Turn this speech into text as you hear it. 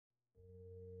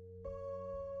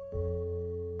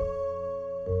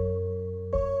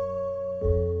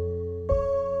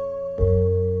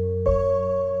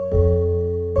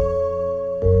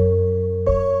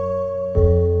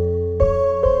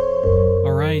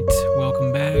right,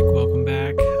 welcome back. Welcome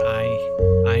back.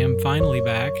 I am finally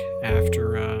back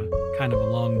after kind of a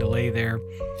long delay there.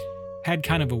 Had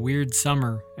kind of a weird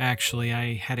summer actually.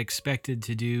 I had expected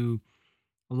to do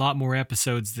a lot more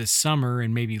episodes this summer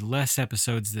and maybe less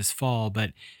episodes this fall,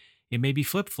 but it may be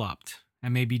flip-flopped. I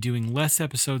may be doing less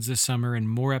episodes this summer and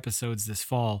more episodes this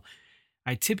fall.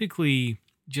 I typically,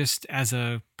 just as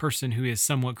a person who is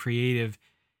somewhat creative,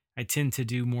 I tend to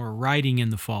do more writing in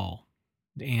the fall.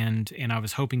 And I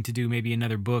was hoping to do maybe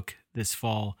another book this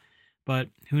fall, but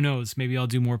who knows? Maybe I'll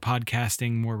do more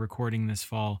podcasting, more recording this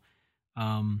fall.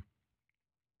 Um,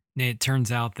 it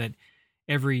turns out that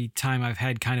every time I've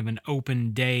had kind of an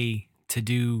open day to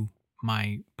do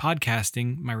my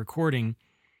podcasting, my recording,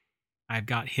 I've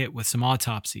got hit with some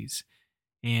autopsies,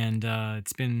 and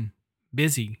it's been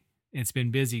busy. It's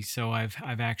been busy, so I've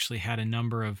actually had a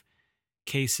number of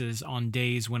cases on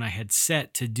days when I had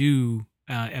set to do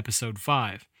episode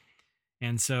 5.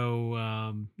 And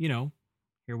so,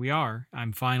 here we are.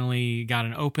 I'm finally got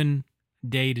an open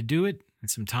day to do it and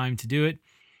some time to do it.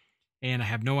 And I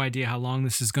have no idea how long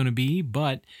this is going to be,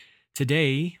 but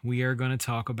today we are going to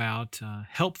talk about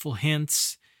helpful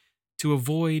hints to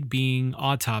avoid being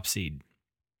autopsied.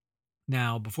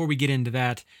 Now, before we get into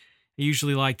that, I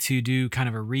usually like to do kind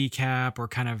of a recap or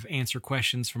kind of answer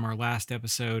questions from our last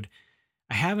episode.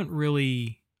 I haven't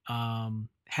really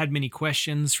had many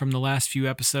questions from the last few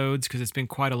episodes because it's been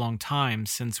quite a long time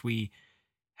since we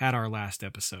had our last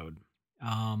episode.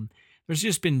 There's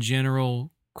just been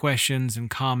general questions and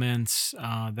comments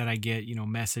that I get,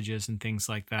 messages and things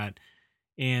like that.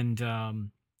 And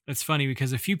it's funny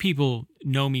because a few people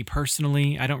know me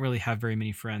personally. I don't really have very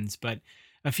many friends, but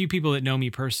a few people that know me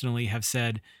personally have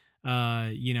said, hey,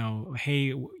 are you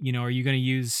going to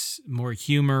use more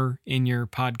humor in your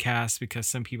podcast? Because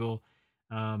some people,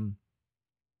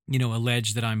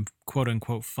 allege that I'm quote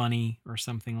unquote funny or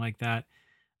something like that.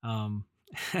 Um,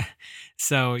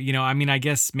 so, I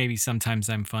guess maybe sometimes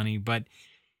I'm funny, but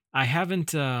I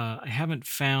haven't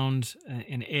found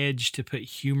an edge to put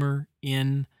humor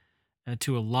in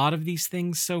to a lot of these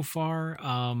things so far.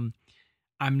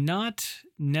 I'm not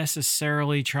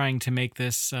necessarily trying to make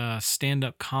this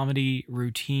stand-up comedy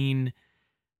routine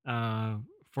uh,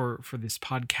 for this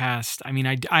podcast. I mean,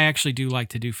 I actually do like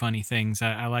to do funny things.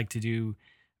 I like to do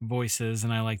voices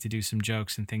and I like to do some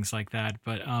jokes and things like that.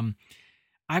 But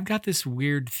I've got this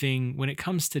weird thing when it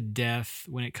comes to death,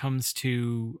 when it comes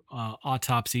to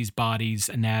autopsies, bodies,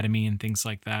 anatomy, and things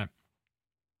like that.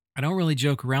 I don't really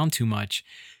joke around too much.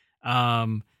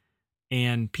 Um,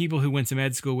 and people who went to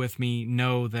med school with me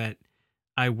know that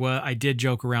I did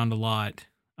joke around a lot.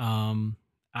 Um,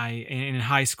 in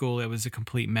high school it was a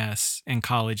complete mess, and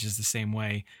college is the same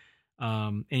way.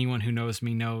 Anyone who knows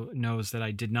me knows that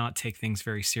I did not take things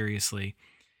very seriously.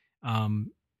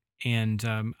 And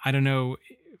I don't know.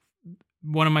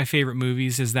 One of my favorite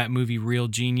movies is that movie Real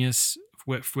Genius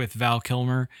with Val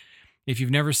Kilmer. If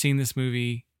you've never seen this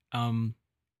movie,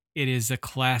 it is a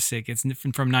classic. It's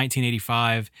from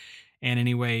 1985. And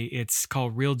anyway, it's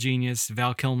called Real Genius.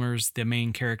 Val Kilmer's the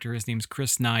main character. His name's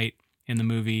Chris Knight in the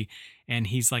movie, and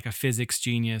he's like a physics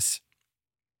genius.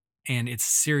 And it's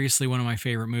seriously one of my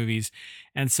favorite movies.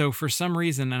 And so for some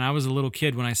reason, and I was a little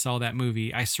kid when I saw that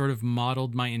movie, I sort of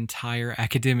modeled my entire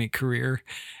academic career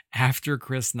after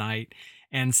Chris Knight.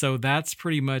 And so that's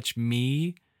pretty much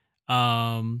me,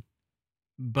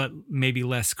 but maybe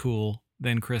less cool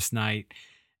than Chris Knight.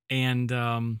 And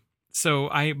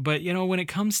but when it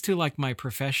comes to like my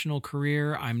professional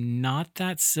career, I'm not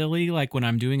that silly. Like when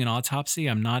I'm doing an autopsy,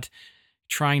 I'm not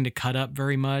trying to cut up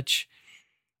very much.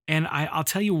 And I'll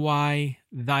tell you why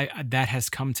that has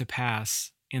come to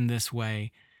pass in this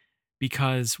way.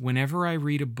 Because whenever I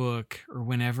read a book or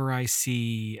whenever I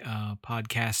see a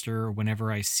podcaster or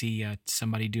whenever I see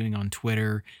somebody doing on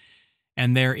Twitter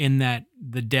and they're in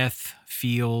the death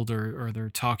field or they're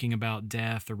talking about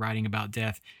death or writing about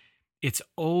death, it's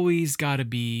always got to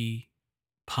be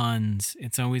puns.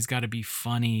 It's always got to be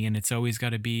funny, and it's always got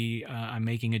to be I'm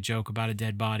making a joke about a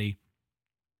dead body.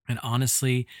 And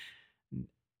honestly,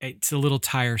 it's a little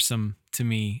tiresome to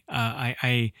me.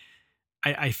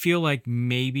 I feel like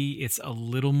maybe it's a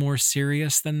little more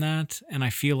serious than that, and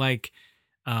I feel like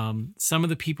some of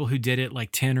the people who did it like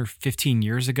 10 or 15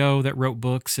 years ago that wrote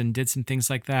books and did some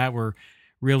things like that were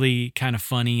really kind of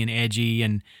funny and edgy,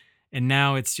 and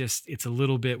now it's a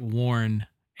little bit worn.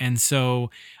 And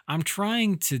so I'm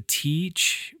trying to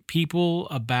teach people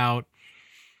about,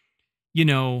 you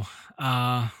know,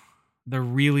 uh,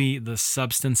 the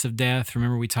substance of death.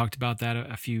 Remember we talked about that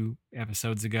a few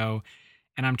episodes ago,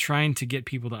 and I'm trying to get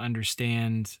people to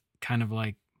understand kind of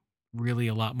like really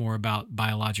a lot more about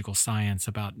biological science,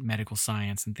 about medical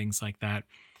science, and things like that.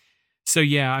 So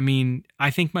yeah, I mean, I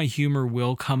think my humor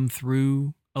will come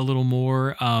through a little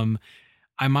more.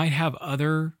 I might have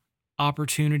other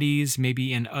opportunities,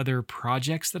 maybe in other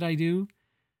projects that I do,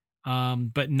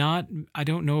 but not. I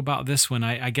don't know about this one.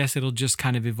 I guess it'll just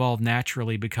kind of evolve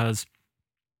naturally because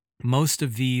most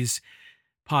of these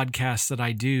podcasts that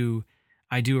I do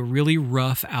a really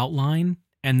rough outline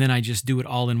and then I just do it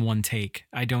all in one take.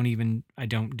 I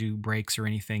don't do breaks or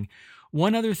anything.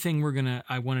 One other thing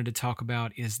I wanted to talk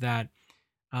about is that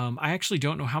I actually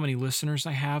don't know how many listeners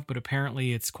I have, but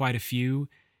apparently it's quite a few.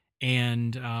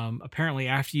 And apparently,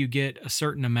 after you get a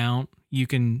certain amount, you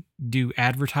can do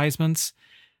advertisements.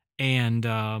 And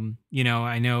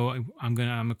I know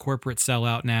I'm a corporate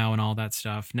sellout now and all that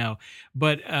stuff. No,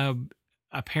 but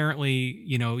apparently,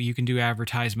 you can do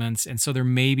advertisements, and so there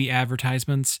may be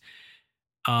advertisements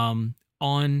on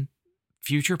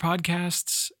future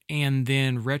podcasts, and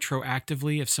then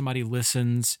retroactively, if somebody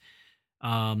listens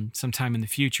sometime in the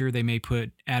future, they may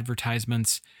put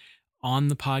advertisements on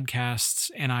the podcasts,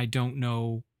 and I don't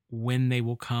know when they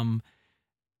will come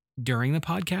during the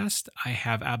podcast. I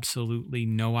have absolutely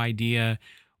no idea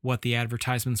what the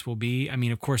advertisements will be. I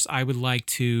mean, of course, I would like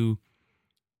to,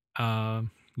 uh,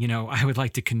 I would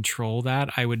like to control that.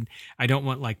 I don't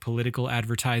want like political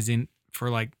advertising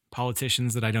for like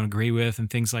politicians that I don't agree with and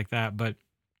things like that, but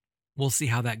we'll see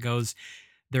how that goes.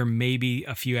 There may be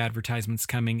a few advertisements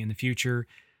coming in the future.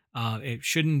 It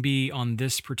shouldn't be on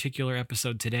this particular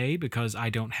episode today because I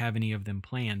don't have any of them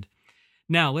planned.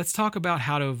 Now, let's talk about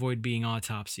how to avoid being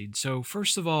autopsied. So,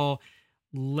 first of all,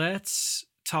 let's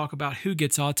talk about who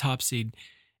gets autopsied.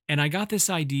 And I got this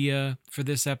idea for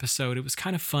this episode. It was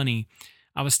kind of funny.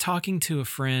 I was talking to a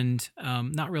friend,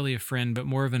 not really a friend, but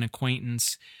more of an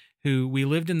acquaintance, who we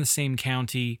lived in the same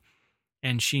county,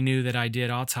 and she knew that I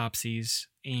did autopsies.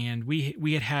 And we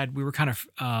were kind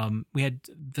of we had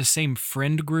the same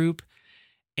friend group,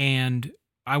 and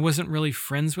I wasn't really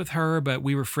friends with her, but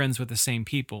we were friends with the same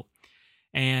people.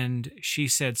 And she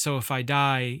said, "So if I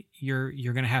die, you're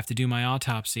going to have to do my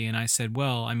autopsy." And I said,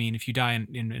 "Well, I mean, if you die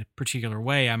in a particular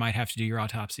way, I might have to do your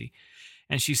autopsy."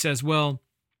 And she says, "Well,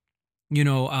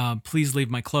 please leave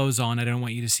my clothes on. I don't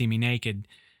want you to see me naked."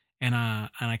 And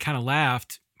I kind of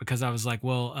laughed because I was like,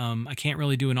 "Well, I can't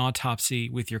really do an autopsy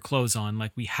with your clothes on.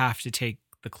 Like, we have to take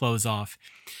the clothes off."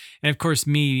 And of course,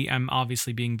 I'm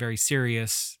obviously being very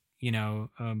serious,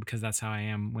 because that's how I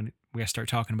am when we start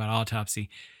talking about autopsy.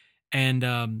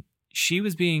 And she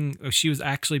was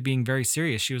actually being very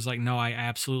serious. She was like, "No, I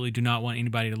absolutely do not want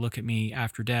anybody to look at me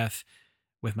after death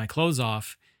with my clothes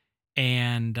off."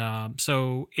 And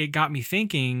so it got me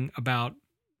thinking about,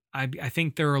 I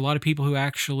think there are a lot of people who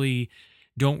actually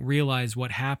don't realize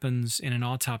what happens in an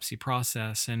autopsy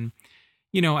process. And,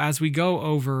 as we go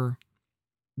over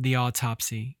the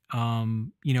autopsy, we're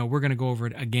going to go over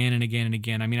it again and again and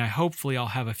again. I mean, hopefully I'll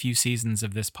have a few seasons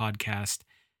of this podcast.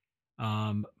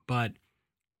 But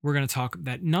we're going to talk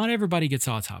that not everybody gets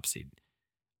autopsied.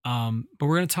 But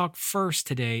we're going to talk first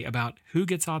today about who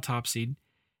gets autopsied,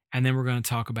 and then we're going to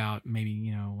talk about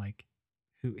maybe like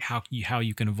how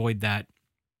you can avoid that.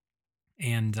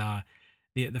 And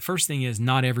the first thing is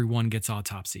not everyone gets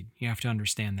autopsied. You have to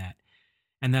understand that,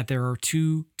 and that there are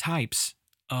two types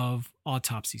of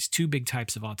autopsies, two big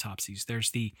types of autopsies.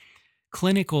 There's the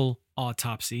clinical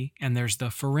autopsy and there's the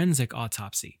forensic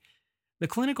autopsy. The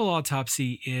clinical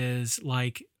autopsy is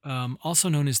like also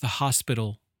known as the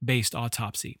hospital-based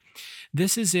autopsy.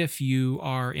 This is if you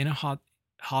are in a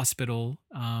hospital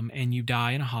and you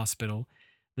die in a hospital.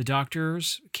 The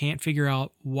doctors can't figure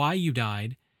out why you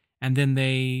died, and then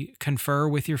they confer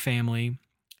with your family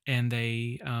and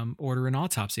they order an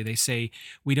autopsy. They say,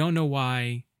 "We don't know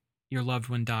why your loved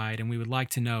one died, and we would like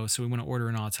to know, so we want to order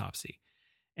an autopsy."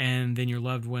 And then your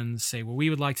loved ones say, "Well, we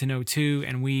would like to know too,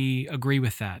 and we agree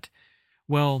with that."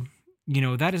 Well,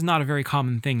 that is not a very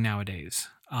common thing nowadays.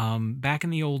 Back in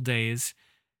the old days,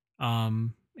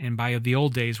 and by the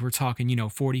old days, we're talking,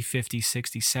 40, 50,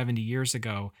 60, 70 years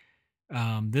ago,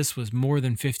 this was more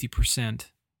than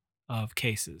 50% of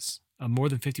cases. More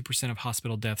than 50% of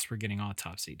hospital deaths were getting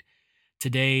autopsied.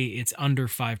 Today, it's under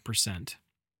 5%,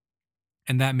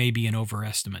 and that may be an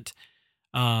overestimate.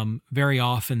 Very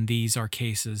often, these are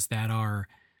cases that are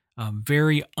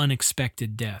very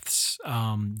unexpected deaths,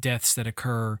 deaths that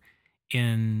occur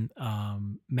in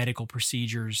medical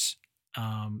procedures,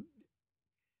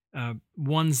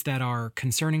 ones that are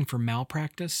concerning for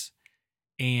malpractice,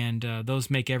 and those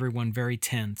make everyone very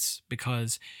tense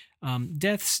because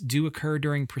deaths do occur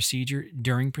during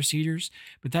procedures,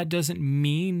 but that doesn't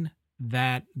mean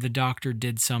that the doctor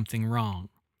did something wrong.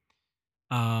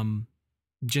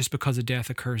 just because a death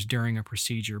occurs during a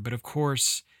procedure. But of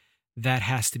course, that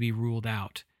has to be ruled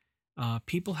out.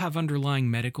 People have underlying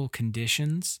medical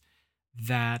conditions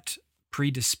that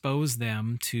predispose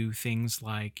them to things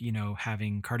like,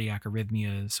 having cardiac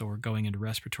arrhythmias or going into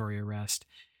respiratory arrest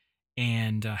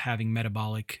and having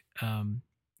metabolic,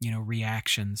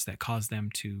 reactions that cause them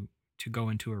to go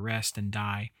into arrest and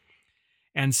die.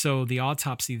 And so the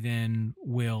autopsy then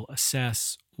will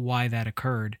assess why that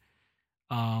occurred.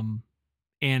 Um,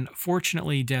 and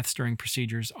fortunately, deaths during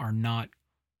procedures are not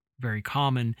very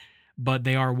common, but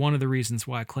they are one of the reasons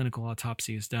why a clinical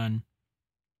autopsy is done.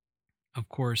 Of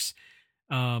course,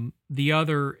 the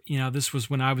other, this was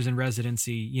when I was in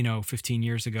residency, 15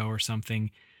 years ago or something,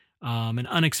 an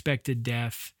unexpected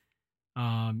death,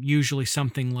 usually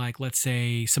something like, let's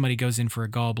say, somebody goes in for a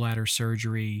gallbladder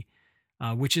surgery,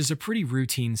 which is a pretty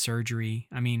routine surgery.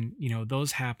 I mean,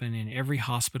 those happen in every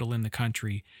hospital in the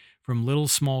country, from little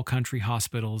small country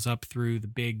hospitals up through the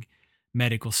big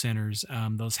medical centers.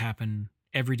 Those happen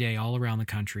every day all around the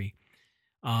country.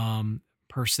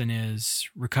 Person is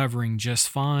recovering just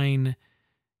fine.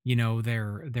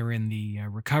 They're in the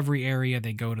recovery area.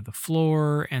 They go to the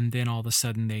floor, and then all of a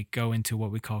sudden they go into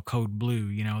what we call code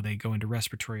blue. They go into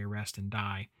respiratory arrest and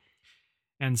die.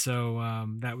 And so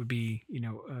that would be,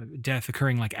 death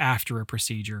occurring like after a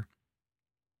procedure.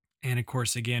 And of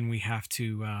course, again, we have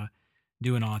to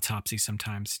do an autopsy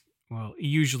sometimes. Well,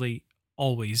 usually,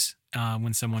 always,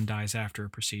 when someone dies after a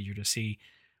procedure to see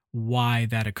why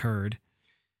that occurred.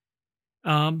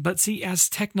 But see, as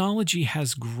technology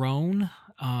has grown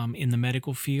in the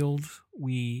medical field,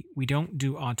 we don't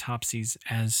do autopsies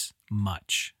as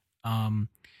much. And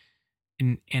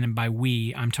by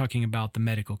we, I'm talking about the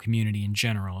medical community in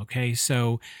general. Okay,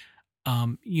 so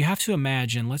you have to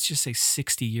imagine, let's just say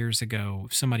 60 years ago,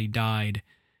 if somebody died,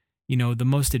 the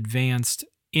most advanced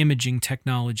imaging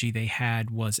technology they had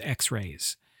was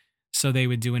X-rays. So they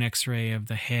would do an X-ray of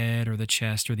the head or the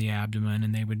chest or the abdomen,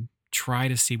 and they would try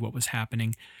to see what was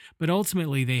happening. But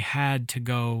ultimately, they had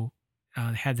to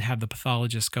have the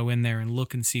pathologist go in there and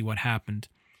look and see what happened.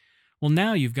 Well,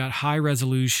 now you've got high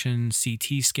resolution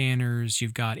CT scanners,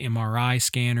 you've got MRI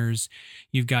scanners,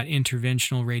 you've got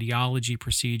interventional radiology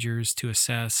procedures to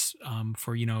assess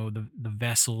for, the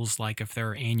vessels, like if there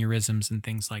are aneurysms and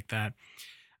things like that.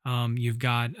 You've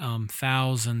got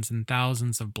thousands and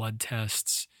thousands of blood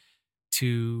tests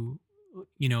to,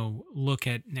 look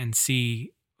at and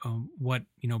see what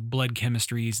blood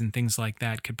chemistries and things like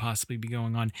that could possibly be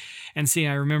going on. And see,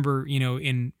 I remember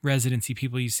in residency,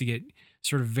 people used to get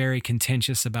sort of very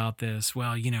contentious about this.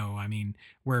 Well, I mean,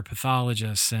 we're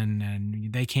pathologists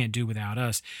and they can't do without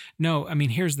us. No, I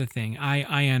mean, here's the thing.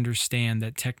 I understand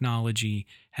that technology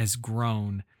has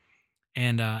grown,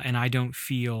 and I don't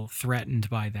feel threatened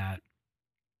by that.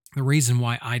 The reason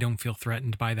why I don't feel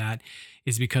threatened by that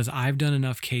is because I've done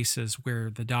enough cases where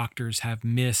the doctors have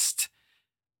missed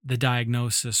the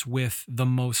diagnosis with the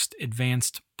most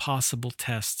advanced possible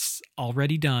tests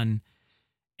already done,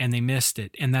 and they missed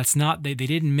it. And that's not, they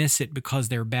didn't miss it because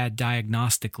they're bad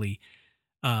diagnostically.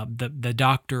 The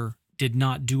doctor did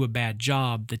not do a bad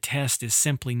job. The test is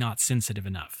simply not sensitive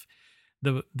enough.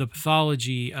 The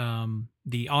pathology,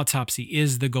 the autopsy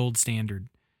is the gold standard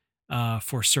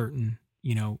for certain,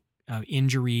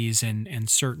 injuries and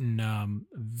certain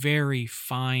very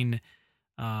fine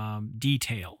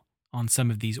detail on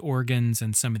some of these organs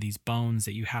and some of these bones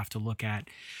that you have to look at.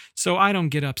 So I don't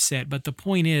get upset, but the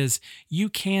point is, you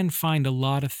can find a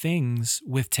lot of things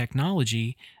with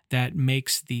technology that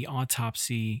makes the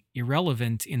autopsy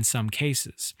irrelevant in some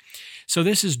cases. So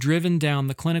this has driven down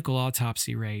the clinical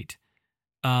autopsy rate,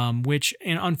 which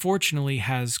unfortunately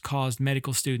has caused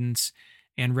medical students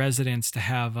and residents to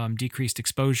have decreased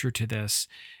exposure to this.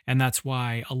 And that's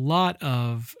why a lot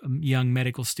of young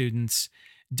medical students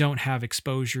don't have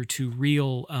exposure to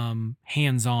real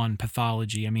hands-on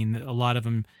pathology. I mean, a lot of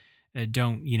them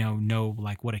don't, know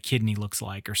like what a kidney looks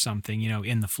like or something,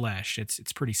 in the flesh.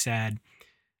 It's pretty sad.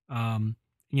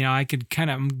 I could kind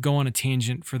of go on a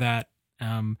tangent for that,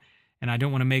 and I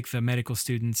don't want to make the medical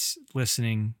students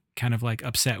listening kind of like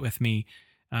upset with me,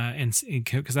 and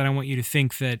because I don't want you to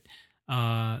think that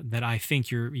I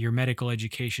think your medical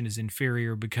education is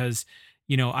inferior, because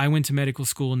I went to medical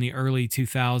school in the early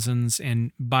 2000s,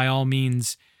 and by all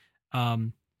means,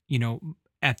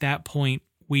 at that point,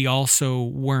 we also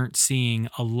weren't seeing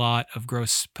a lot of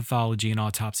gross pathology and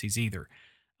autopsies either.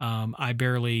 I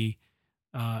barely,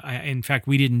 in fact,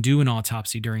 we didn't do an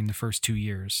autopsy during the first 2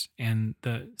 years, and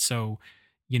that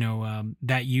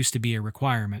used to be a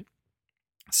requirement.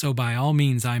 So by all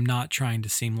means, I'm not trying to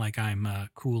seem like I'm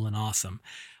cool and awesome,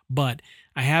 but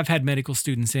I have had medical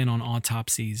students in on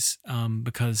autopsies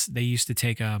because they used to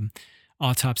take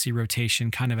autopsy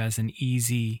rotation kind of as an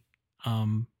easy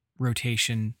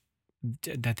rotation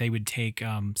that they would take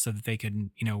so that they could,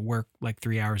 work like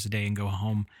 3 hours a day and go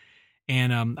home.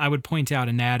 And I would point out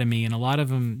anatomy, and a lot of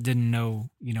them didn't know,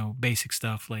 basic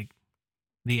stuff like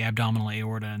the abdominal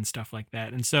aorta and stuff like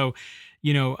that. And so,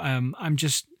 I'm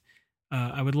just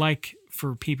I would like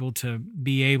for people to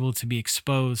be able to be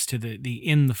exposed to the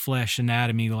in the flesh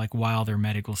anatomy like while they're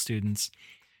medical students.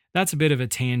 That's a bit of a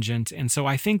tangent. And so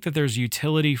I think that there's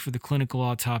utility for the clinical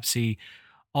autopsy,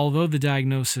 although the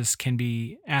diagnosis can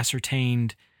be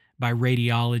ascertained by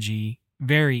radiology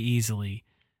very easily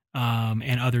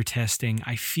and other testing.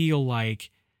 I feel like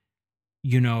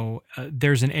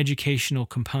there's an educational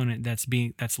component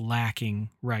that's lacking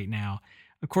right now.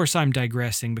 Of course, I'm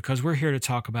digressing because we're here to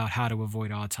talk about how to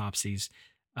avoid autopsies,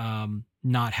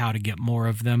 not how to get more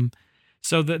of them.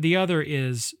 So the other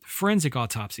is forensic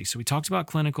autopsy. So we talked about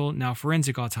clinical, now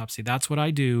forensic autopsy. That's what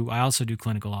I do. I also do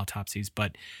clinical autopsies,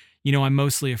 but I'm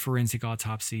mostly a forensic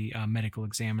autopsy medical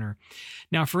examiner.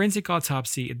 Now, forensic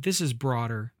autopsy, this is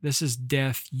broader. This is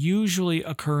death usually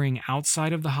occurring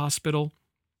outside of the hospital.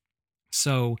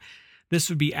 So this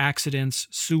would be accidents,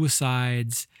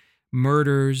 suicides,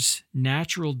 murders,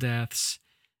 natural deaths,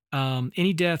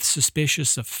 any death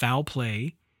suspicious of foul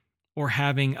play or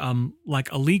having like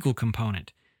a legal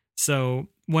component. So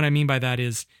what I mean by that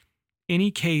is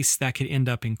any case that could end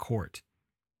up in court.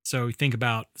 So think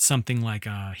about something like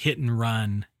a hit and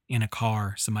run in a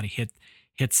car. Somebody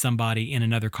hits somebody in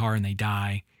another car and they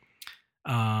die.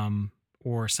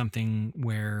 Or something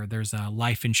where there's a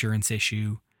life insurance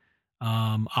issue.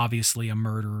 Obviously a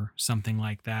murder, something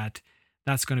like that.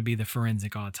 That's going to be the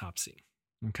forensic autopsy.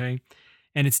 Okay.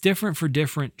 And it's different for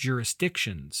different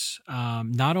jurisdictions,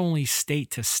 not only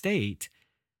state to state,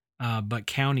 but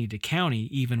county to county,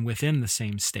 even within the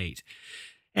same state.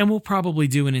 And we'll probably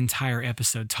do an entire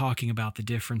episode talking about the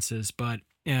differences. But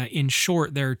in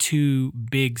short, there are two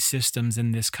big systems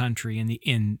in this country,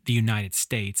 in the United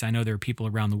States. I know there are people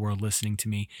around the world listening to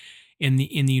me. In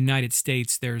the United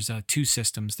States, there's two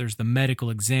systems. There's the medical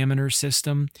examiner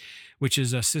system, which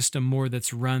is a system more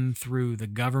that's run through the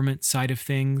government side of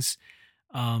things.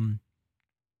 And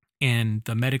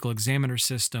the medical examiner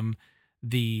system,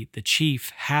 the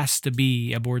chief has to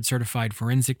be a board certified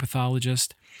forensic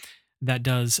pathologist that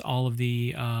does all of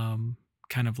the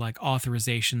kind of like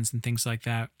authorizations and things like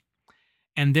that.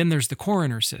 And then there's the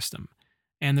coroner system.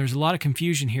 And there's a lot of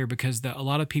confusion here because a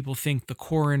lot of people think the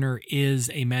coroner is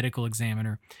a medical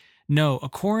examiner. No, a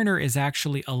coroner is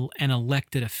actually an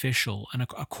elected official. And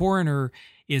a coroner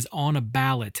is on a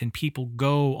ballot, and people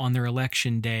go on their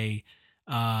election day,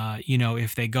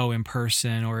 if they go in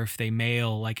person or if they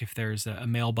mail, like if there's a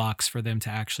mailbox for them to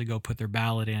actually go put their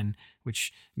ballot in,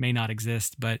 which may not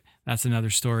exist, but that's another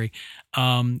story.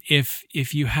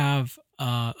 If you have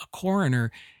a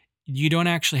coroner, you don't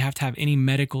actually have to have any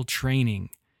medical training.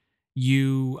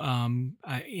 You,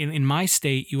 in my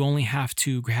state, you only have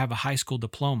to have a high school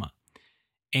diploma.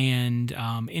 And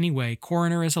anyway,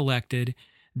 coroner is elected.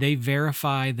 They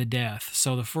verify the death.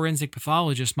 So the forensic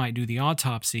pathologist might do the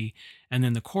autopsy, and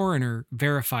then the coroner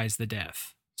verifies the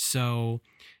death. So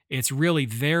it's really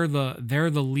they're the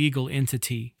legal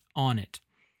entity on it.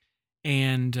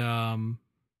 And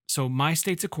so my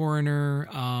state's a coroner,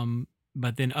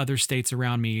 but then other states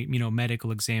around me,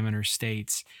 medical examiner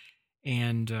states.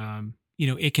 And,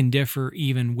 it can differ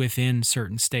even within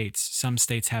certain states. Some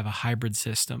states have a hybrid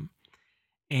system.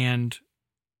 And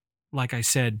like I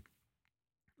said,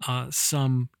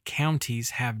 some counties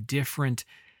have different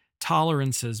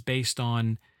tolerances based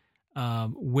on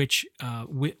which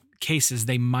cases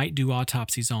they might do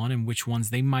autopsies on and which ones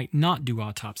they might not do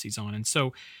autopsies on. And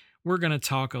so we're going to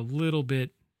talk a little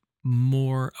bit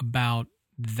more about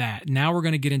that. Now we're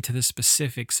going to get into the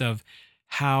specifics of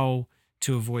how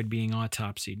to avoid being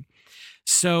autopsied.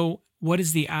 So what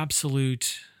is the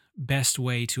absolute best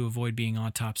way to avoid being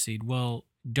autopsied? Well,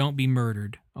 don't be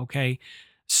murdered, okay?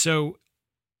 So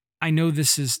I know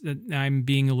I'm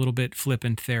being a little bit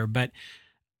flippant there, but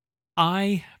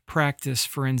I practice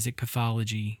forensic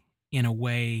pathology in a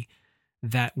way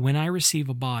that when I receive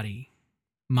a body,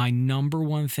 my number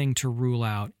one thing to rule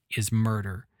out is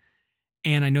murder.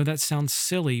 And I know that sounds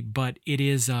silly, but it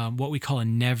is what we call a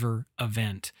never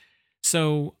event.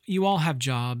 So you all have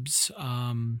jobs.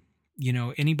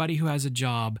 Anybody who has a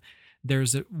job,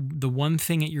 there's the one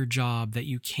thing at your job that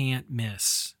you can't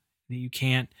miss, that you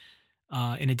can't,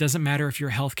 and it doesn't matter if you're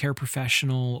a healthcare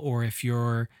professional or if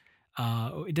you're,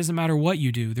 it doesn't matter what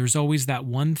you do. There's always that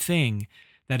one thing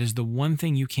that is the one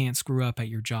thing you can't screw up at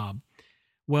your job.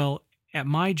 Well, at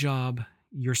my job,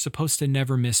 you're supposed to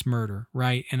never miss murder,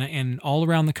 right? And all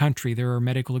around the country, there are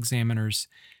medical examiners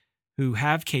who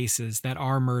have cases that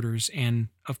are murders, and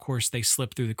of course, they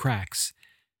slip through the cracks.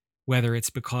 Whether it's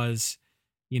because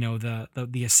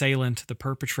the assailant, the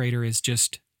perpetrator, is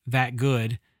just that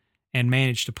good and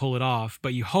managed to pull it off,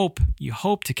 but you hope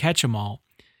to catch them all.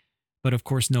 But of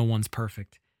course, no one's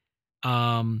perfect.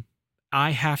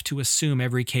 I have to assume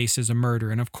every case is a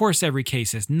murder, and of course, every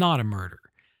case is not a murder.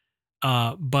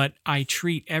 But I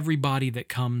treat everybody that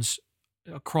comes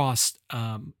across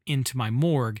into my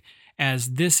morgue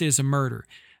as this is a murder.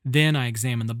 Then I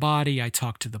examine the body, I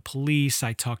talk to the police,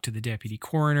 I talk to the deputy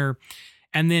coroner,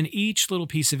 and then each little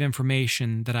piece of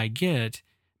information that I get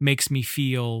makes me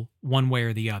feel one way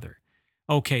or the other.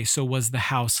 Okay, so was the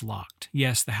house locked?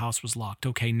 Yes, the house was locked.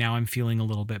 Okay, now I'm feeling a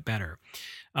little bit better.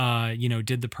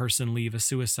 Did the person leave a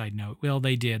suicide note? Well,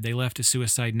 they did. They left a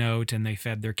suicide note and they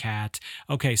fed their cat.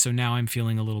 Okay, so now I'm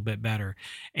feeling a little bit better.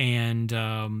 And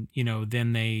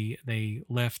then they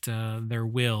left their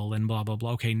will and blah blah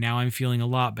blah. Okay, now I'm feeling a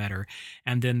lot better.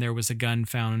 And then there was a gun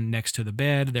found next to the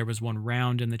bed. There was one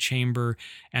round in the chamber,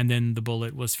 and then the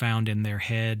bullet was found in their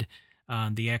head.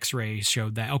 The X-rays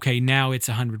showed that. Okay, now it's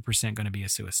 100% going to be a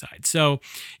suicide. So,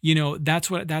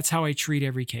 that's how I treat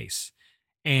every case.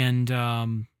 And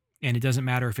it doesn't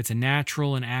matter if it's a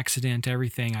natural, an accident,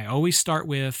 everything. I always start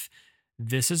with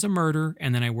this is a murder,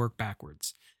 and then I work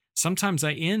backwards. Sometimes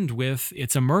I end with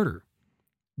it's a murder,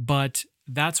 but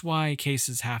that's why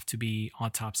cases have to be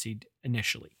autopsied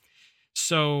initially.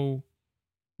 So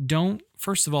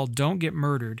first of all, don't get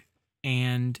murdered,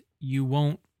 and you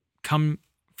won't come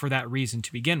for that reason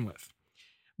to begin with.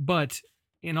 But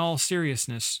in all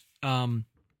seriousness,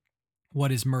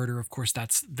 what is murder? Of course,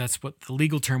 that's what the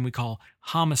legal term we call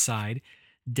homicide,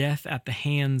 death at the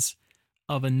hands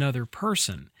of another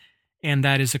person. And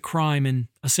that is a crime in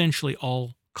essentially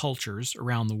all cultures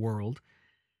around the world,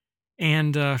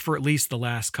 and for at least the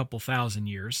last couple thousand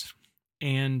years.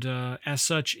 And as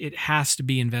such, it has to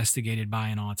be investigated by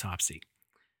an autopsy.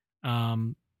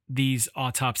 These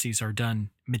autopsies are done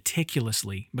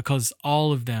meticulously because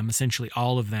essentially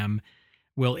all of them,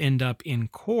 will end up in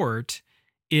court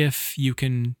if you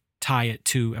can tie it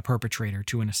to a perpetrator,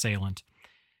 to an assailant.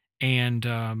 And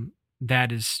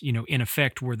that is, in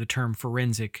effect, where the term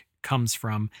forensic comes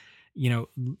from. The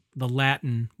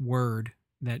Latin word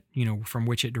that, from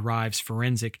which it derives,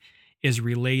 forensic, is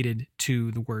related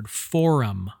to the word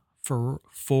forum, for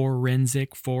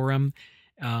forensic, forum.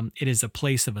 It is a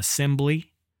place of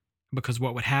assembly, because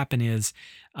what would happen is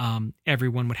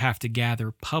everyone would have to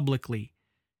gather publicly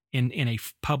in a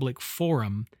public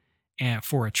forum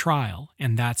for a trial.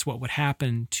 And that's what would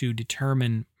happen to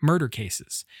determine murder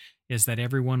cases, is that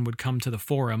everyone would come to the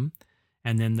forum,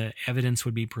 and then the evidence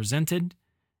would be presented,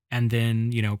 and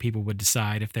then, people would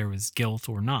decide if there was guilt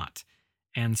or not.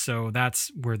 And so that's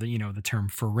where the term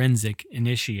forensic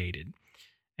initiated.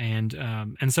 And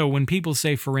so when people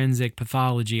say forensic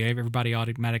pathology, everybody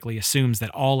automatically assumes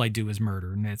that all I do is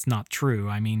murder, and it's not true.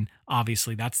 I mean,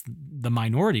 obviously, that's the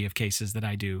minority of cases that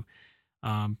I do.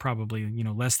 Probably,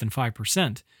 less than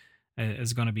 5%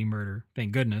 is going to be murder.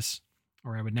 Thank goodness,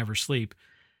 or I would never sleep.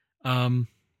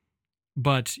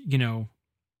 But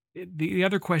the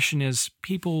other question is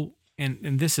people,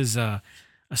 and this is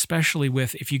especially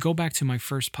if you go back to my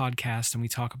first podcast and we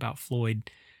talk about Floyd,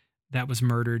 that was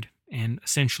murdered and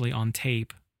essentially on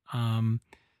tape, and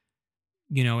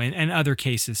other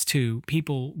cases too.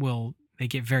 They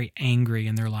get very angry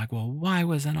and they're like, well, why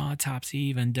was an autopsy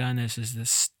even done? This is the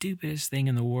stupidest thing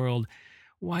in the world.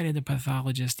 Why did the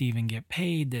pathologist even get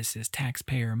paid? This is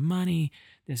taxpayer money.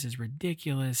 This is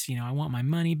ridiculous. I want my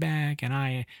money back, and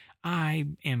I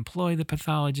employ the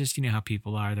pathologist. You know how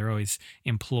people are. They're always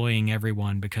employing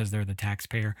everyone because they're the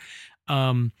taxpayer.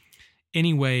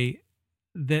 Anyway,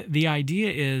 the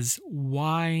idea is,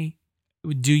 why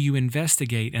do you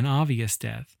investigate an obvious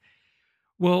death?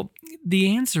 Well,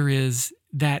 the answer is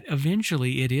that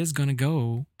eventually it is going to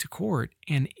go to court,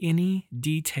 and any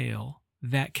detail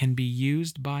that can be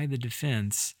used by the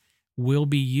defense will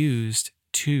be used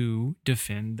to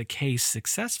defend the case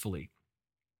successfully.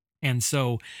 And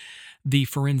so the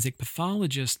forensic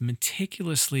pathologist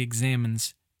meticulously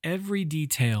examines every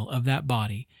detail of that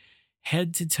body,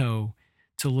 head to toe,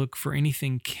 to look for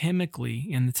anything chemically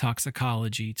in the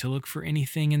toxicology, to look for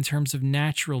anything in terms of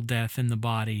natural death in the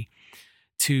body,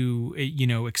 to,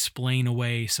 explain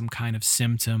away some kind of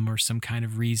symptom or some kind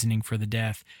of reasoning for the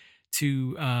death,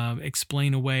 to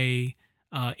explain away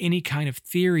any kind of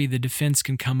theory the defense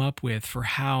can come up with for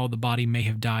how the body may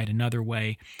have died another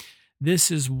way.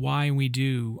 This is why we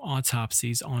do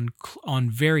autopsies on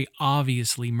very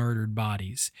obviously murdered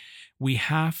bodies. We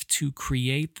have to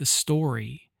create the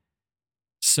story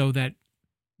so that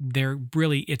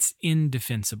it's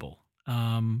indefensible.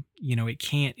 It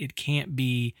can't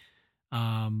be,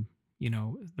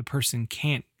 the person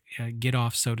can't get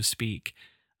off, so to speak.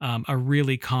 A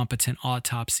really competent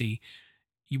autopsy,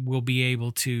 you will be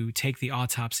able to take the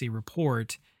autopsy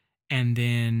report, and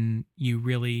then you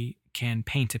really can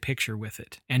paint a picture with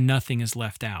it and nothing is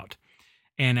left out.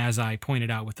 And as I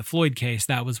pointed out with the Floyd case,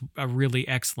 that was a really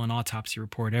excellent autopsy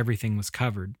report. Everything was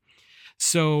covered.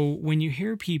 So when you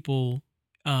hear people,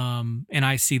 and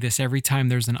I see this every time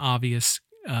there's an obvious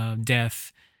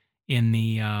death in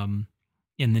the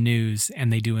news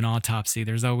and they do an autopsy,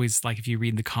 there's always, like, if you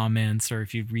read the comments or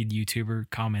if you read YouTuber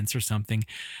comments or something,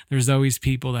 there's always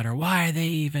people that are, why are they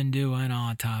even do an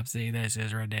autopsy? This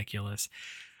is ridiculous.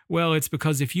 Well, it's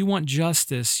because if you want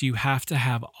justice, you have to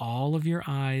have all of your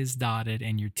I's dotted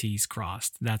and your T's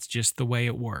crossed. That's just the way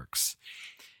it works.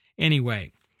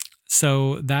 Anyway,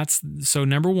 so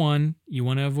number one, you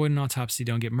want to avoid an autopsy,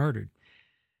 don't get murdered.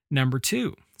 Number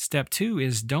two, step two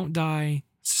is don't die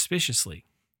suspiciously.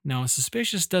 Now,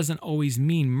 suspicious doesn't always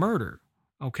mean murder,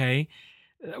 okay?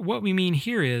 What we mean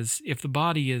here is if the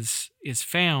body is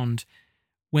found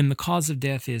when the cause of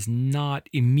death is not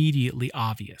immediately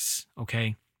obvious,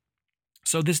 okay?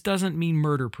 So this doesn't mean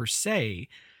murder per se,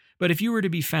 but if you were to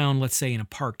be found, let's say, in a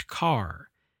parked car,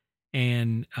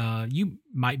 and you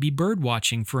might be bird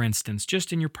watching, for instance,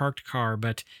 just in your parked car,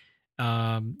 but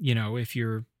if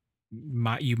you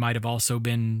might have also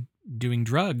been doing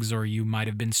drugs, or you might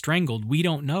have been strangled. We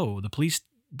don't know. The police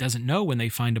doesn't know when they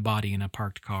find a body in a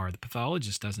parked car. The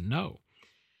pathologist doesn't know.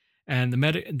 And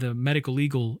the medical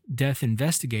legal death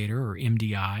investigator, or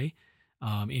MDI,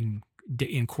 in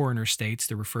coroner states,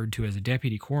 they're referred to as a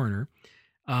deputy coroner.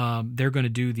 They're going to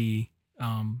do the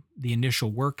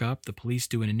initial workup. The police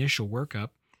do an initial workup,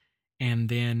 and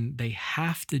then they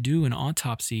have to do an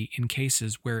autopsy in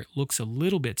cases where it looks a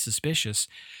little bit suspicious,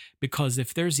 because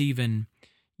if there's even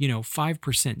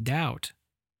 5% doubt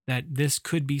that this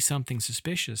could be something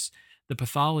suspicious, the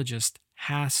pathologist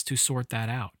has to sort that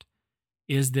out.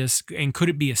 Is this, and could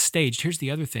it be a staged? Here's the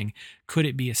other thing. Could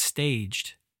it be a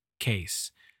staged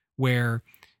case where,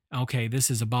 okay,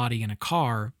 this is a body in a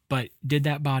car, but did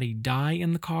that body die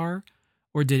in the car,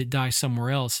 or did it die somewhere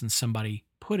else and somebody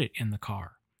put it in the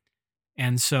car?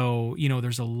 And so,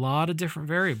 there's a lot of different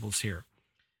variables here.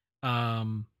 For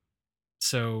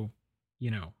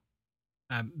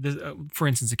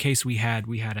instance, a case we had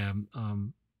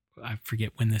I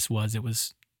forget when this was. It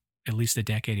was at least a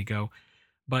decade ago,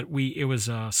 but it was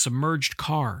a submerged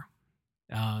car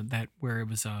where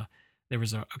there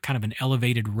was a kind of an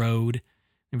elevated road.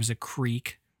 There was a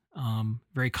creek,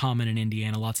 very common in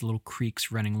Indiana, lots of little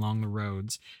creeks running along the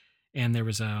roads. And there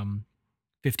was a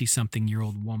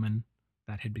 50-something-year-old woman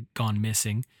that had gone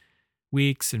missing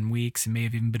weeks and weeks, and may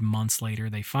have even been months later.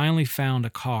 They finally found a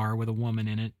car with a woman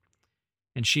in it,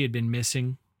 and she had been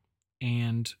missing.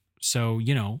 And so,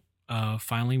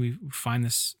 finally we find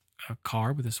this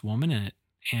car with this woman in it,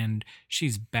 and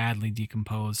she's badly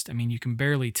decomposed. I mean, you can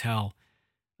barely tell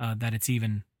that it's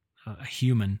even a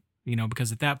human,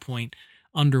 because at that point,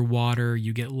 underwater,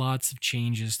 you get lots of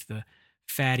changes to the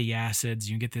fatty acids.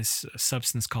 You get this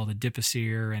substance called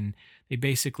adipocere, and they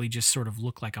basically just sort of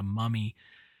look like a mummy.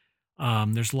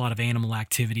 There's a lot of animal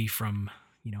activity from,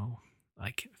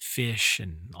 like fish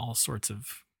and all sorts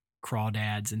of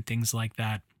crawdads and things like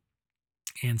that.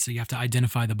 And so you have to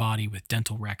identify the body with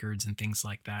dental records and things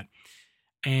like that.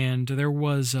 And there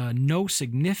was no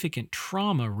significant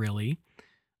trauma, really.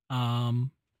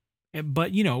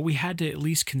 But, we had to at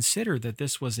least consider that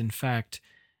this was, in fact,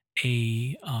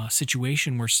 a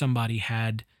situation where somebody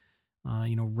had,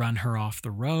 run her off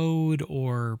the road,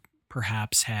 or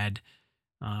perhaps had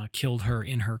killed her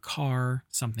in her car,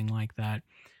 something like that.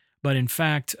 But in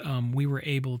fact, we were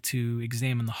able to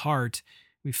examine the heart.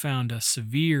 We found a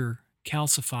severe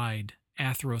calcified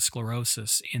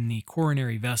atherosclerosis in the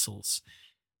coronary vessels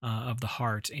of the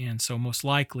heart. And so most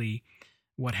likely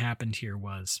what happened here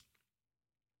was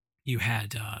you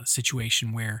had a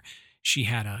situation where she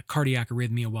had a cardiac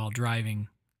arrhythmia while driving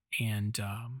and,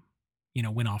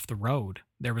 went off the road.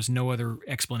 There was no other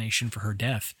explanation for her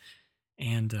death.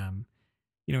 And,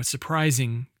 it's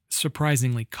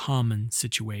surprisingly common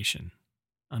situation,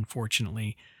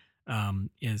 unfortunately,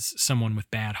 is someone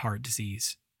with bad heart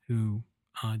disease who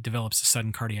develops a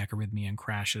sudden cardiac arrhythmia and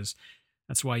crashes.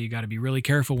 That's why you got to be really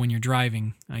careful when you're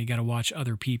driving. You got to watch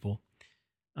other people.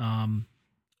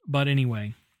 But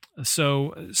anyway,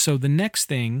 so the next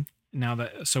thing,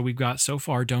 so we've got so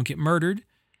far, don't get murdered,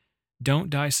 don't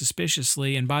die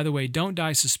suspiciously. And by the way, don't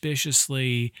die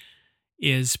suspiciously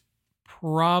is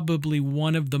probably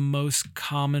one of the most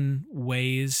common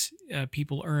ways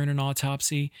people earn an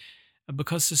autopsy,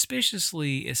 because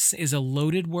suspiciously is a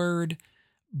loaded word,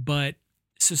 but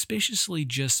suspiciously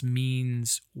just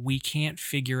means we can't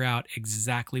figure out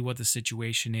exactly what the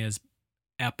situation is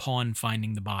upon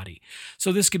finding the body.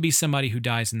 So this could be somebody who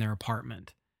dies in their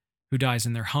apartment, who dies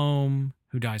in their home,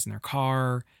 who dies in their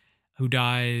car, who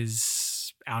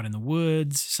dies out in the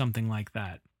woods, something like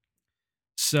that.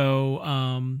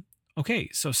 So, okay,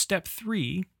 so step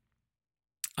three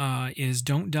is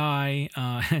don't die.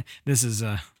 This is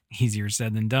easier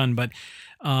said than done, but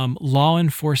law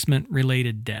enforcement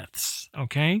related deaths.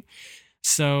 Okay,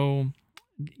 so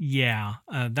yeah,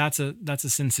 that's a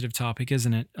sensitive topic,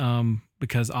 isn't it?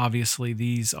 Because obviously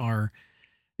these are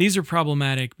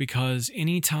problematic, because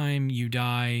anytime you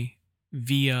die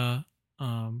via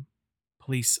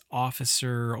police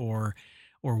officer, or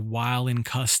while in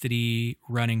custody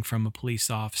running from a police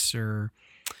officer,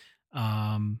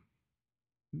 um,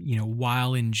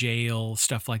 while in jail,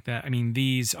 stuff like that. I mean,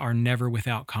 these are never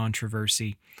without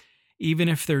controversy, even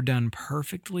if they're done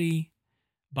perfectly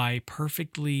by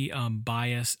perfectly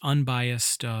unbiased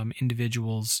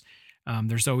individuals.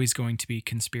 There's always going to be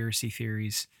conspiracy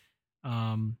theories.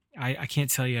 I can't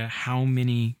tell you how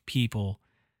many people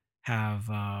have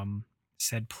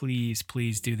said, please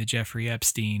do the Jeffrey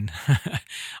Epstein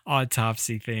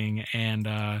autopsy thing. And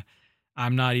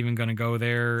I'm not even going to go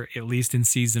there, at least in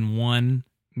season one.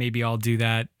 Maybe I'll do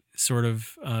that sort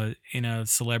of in a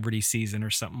celebrity season or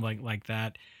something like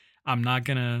that. I'm not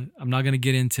gonna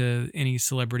get into any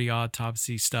celebrity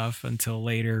autopsy stuff until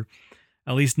later,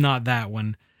 at least not that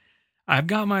one. I've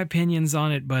got my opinions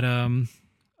on it, but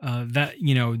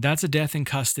that's a death in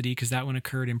custody, because that one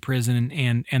occurred in prison,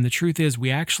 and the truth is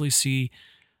we actually see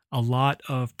a lot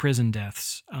of prison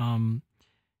deaths,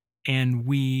 and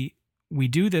we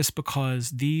do this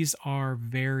because these are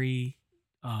very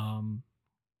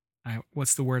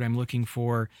what's the word I'm looking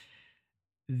for?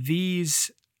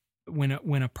 These when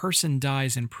a person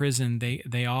dies in prison,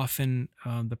 they often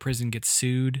the prison gets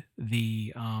sued.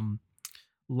 The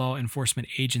law enforcement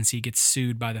agency gets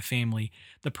sued by the family.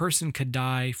 The person could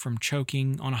die from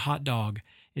choking on a hot dog.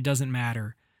 It doesn't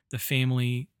matter. The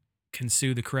family can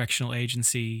sue the correctional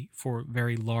agency for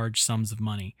very large sums of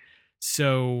money.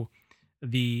 So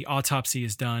the autopsy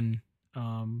is done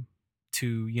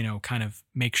to, kind of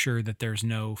make sure that there's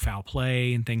no foul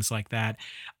play and things like that.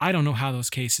 I don't know how those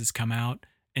cases come out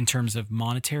in terms of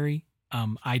monetary.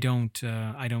 I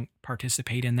don't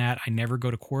participate in that. I never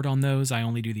go to court on those. I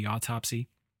only do the autopsy.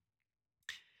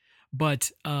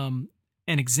 But an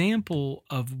example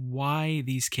of why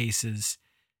these cases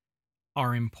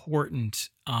are important,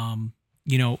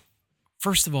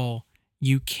 first of all,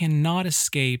 you cannot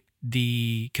escape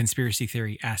the conspiracy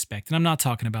theory aspect. And I'm not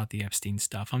talking about the Epstein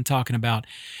stuff. I'm talking about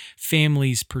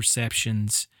families'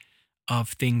 perceptions of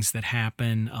things that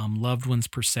happen, loved ones'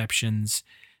 perceptions.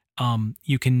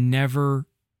 You're never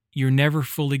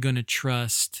fully going to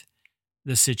trust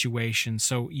the situation.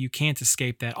 So you can't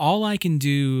escape that. All I can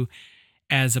do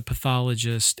as a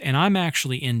pathologist, and I'm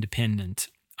actually independent.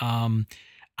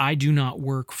 I do not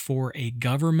work for a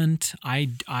government. I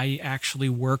actually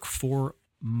work for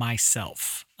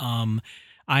myself.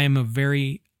 I am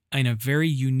in a very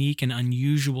unique and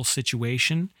unusual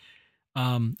situation.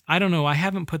 I don't know. I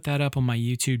haven't put that up on my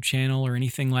YouTube channel or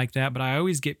anything like that, but I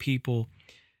always get people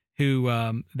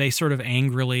who they sort of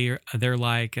angrily, they're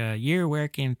like, you're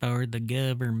working for the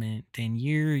government and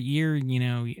you're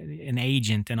an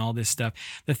agent and all this stuff.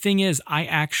 The thing is, I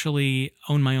actually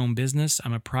own my own business.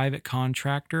 I'm a private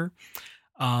contractor.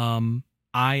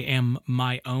 I am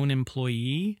my own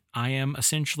employee. I am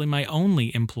essentially my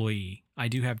only employee. I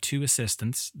do have two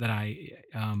assistants that I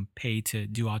pay to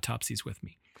do autopsies with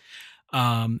me.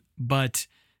 But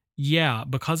yeah,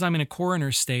 because I'm in a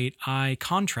coroner state, I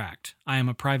contract. I am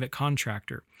a private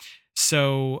contractor.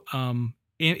 So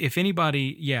if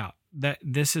anybody, that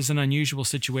this is an unusual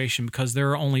situation, because there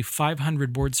are only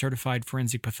 500 board certified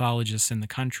forensic pathologists in the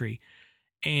country.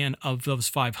 And of those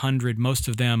 500, most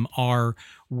of them are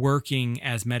working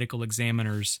as medical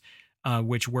examiners,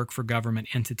 which work for government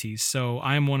entities. So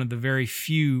I'm one of the very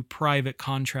few private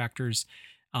contractors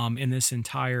in this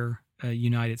entire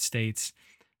United States.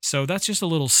 So that's just a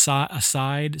little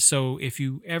aside. So if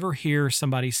you ever hear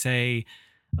somebody say,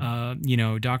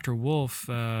 Dr. Wolf,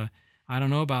 I don't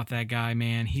know about that guy,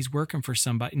 man. He's working for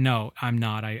somebody. No, I'm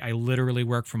not. I literally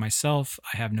work for myself.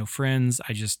 I have no friends.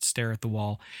 I just stare at the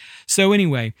wall. So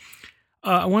anyway,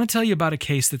 I want to tell you about a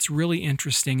case that's really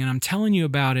interesting, and I'm telling you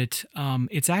about it.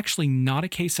 It's actually not a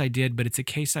case I did, but it's a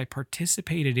case I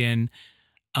participated in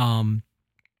um,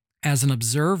 as an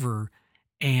observer,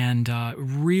 and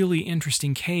really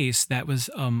interesting case that was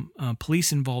a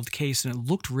police involved case, and it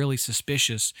looked really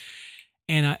suspicious.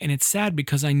 And it's sad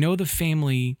because I know the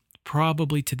family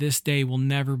probably to this day will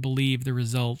never believe the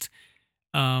result.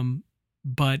 Um,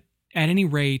 but at any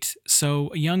rate,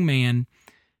 so a young man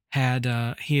had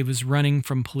he was running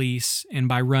from police, and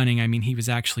by running I mean he was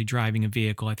actually driving a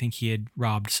vehicle. I think he had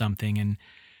robbed something, and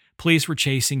police were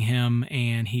chasing him,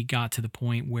 and he got to the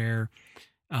point where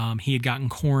he had gotten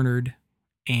cornered,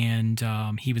 and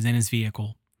he was in his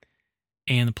vehicle,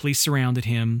 and the police surrounded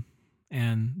him,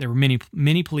 and there were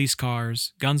many police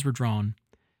cars, guns were drawn.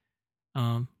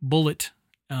 Bullet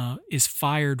is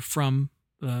fired from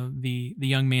the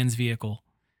young man's vehicle.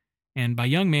 And by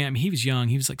young man, I mean, he was young.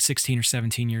 He was like 16 or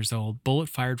 17 years old. Bullet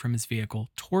fired from his vehicle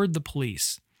toward the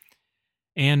police.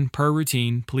 And per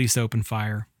routine, police open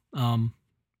fire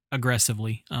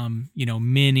aggressively.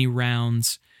 Many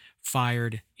rounds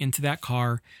fired into that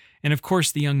car. And of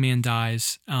course, the young man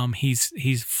dies.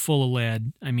 He's full of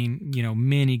lead. I mean,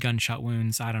 many gunshot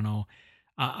wounds. I don't know.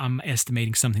 I'm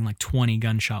estimating something like 20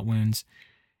 gunshot wounds.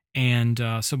 And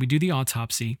so we do the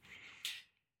autopsy.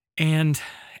 And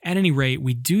at any rate,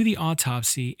 we do the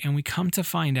autopsy and we come to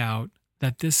find out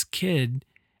that this kid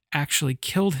actually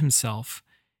killed himself.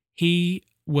 He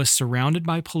was surrounded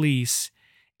by police,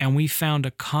 and we found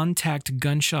a contact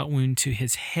gunshot wound to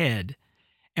his head.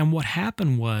 And what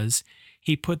happened was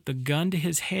he put the gun to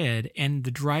his head, and the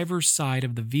driver's side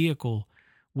of the vehicle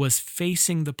was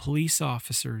facing the police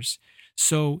officers.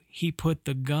 So he put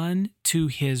the gun to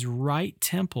his right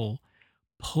temple,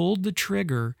 pulled the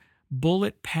trigger,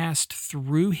 bullet passed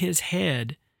through his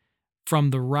head from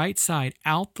the right side,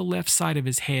 out the left side of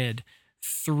his head,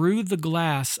 through the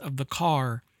glass of the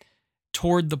car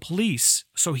toward the police.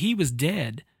 So he was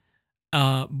dead.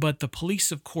 But the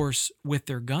police, of course, with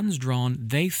their guns drawn,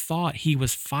 they thought he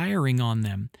was firing on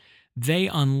them. They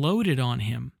unloaded on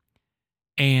him.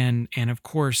 And of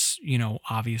course,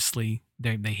 obviously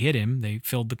they hit him. They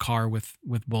filled the car with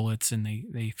bullets, and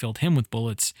they filled him with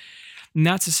bullets. And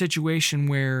that's a situation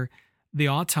where the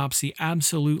autopsy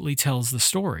absolutely tells the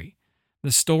story.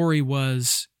 The story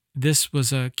was this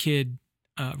was a kid,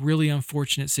 really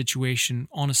unfortunate situation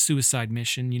on a suicide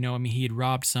mission. He had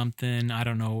robbed something. I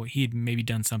don't know. He'd maybe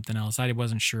done something else. I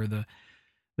wasn't sure the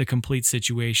complete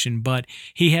situation, but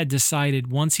he had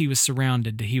decided once he was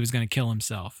surrounded that he was going to kill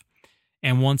himself.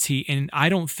 And I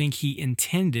don't think he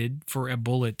intended for a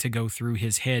bullet to go through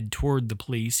his head toward the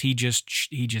police. He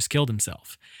just killed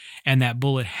himself. And that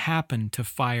bullet happened to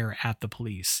fire at the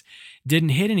police. Didn't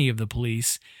hit any of the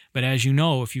police, but as you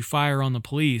know, if you fire on the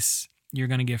police, you're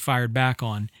going to get fired back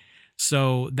on.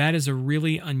 So that is a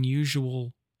really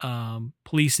unusual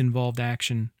police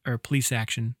action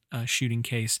shooting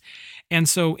case. And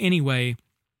so anyway,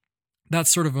 that's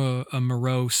sort of a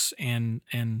morose and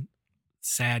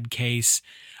sad case.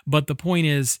 But the point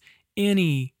is,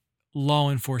 any law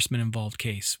enforcement involved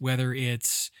case, whether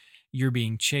it's you're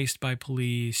being chased by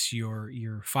police,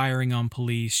 you're firing on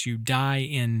police, you die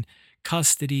in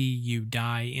custody, you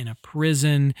die in a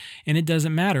prison, and it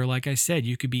doesn't matter. Like I said,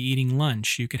 you could be eating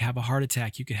lunch, you could have a heart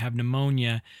attack, you could have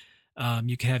pneumonia,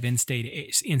 you could have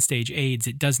end-stage AIDS.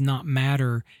 It does not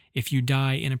matter. If you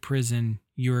die in a prison,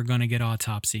 you're going to get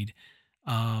autopsied.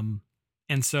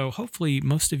 And so hopefully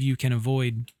most of you can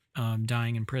avoid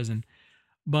dying in prison.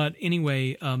 But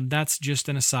anyway, that's just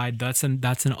an aside. That's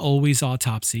an always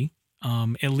autopsy.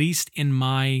 At least in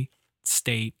my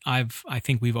state, I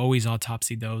think we've always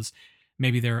autopsied those.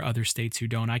 Maybe there are other states who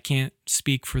don't. I can't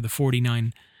speak for the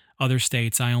 49 other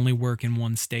states. I only work in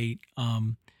one state.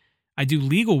 I do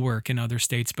legal work in other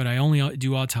states, but I only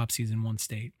do autopsies in one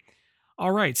state.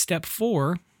 All right, step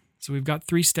 4. So we've got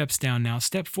 3 steps down now.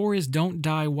 Step 4 is don't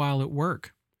die while at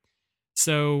work.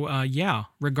 So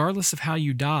regardless of how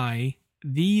you die,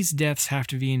 these deaths have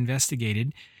to be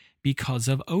investigated because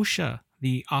of OSHA,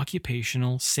 the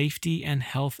Occupational Safety and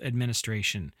Health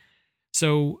Administration.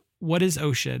 So what is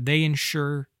OSHA? They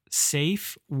ensure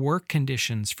safe work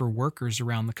conditions for workers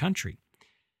around the country.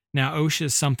 Now, OSHA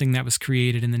is something that was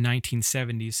created in the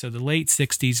 1970s. So the late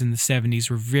 60s and the 70s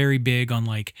were very big on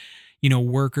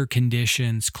worker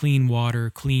conditions, clean water,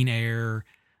 clean air,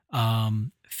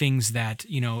 things that,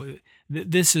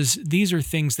 these are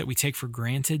things that we take for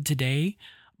granted today,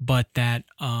 but that,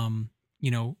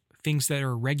 things that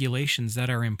are regulations that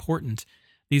are important.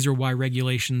 These are why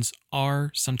regulations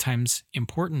are sometimes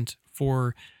important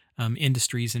for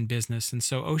industries and business. And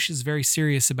so OSHA is very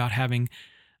serious about having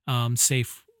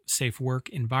safe safe work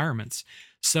environments.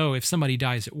 So if somebody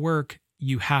dies at work,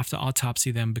 you have to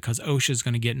autopsy them because OSHA is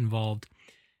going to get involved.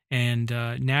 And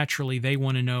naturally, they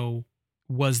want to know,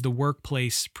 was the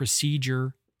workplace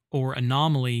procedure or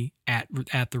anomaly at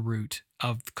the root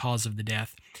of the cause of the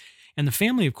death? And the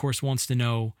family, of course, wants to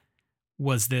know,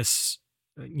 was this,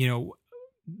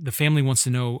 the family wants to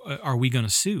know, are we going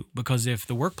to sue? Because if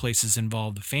the workplace is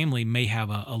involved, the family may have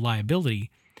a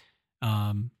liability,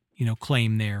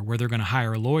 claim there where they're going to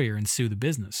hire a lawyer and sue the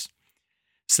business.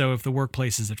 So if the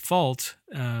workplace is at fault,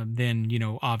 then,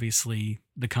 obviously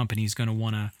the company is going to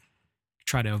want to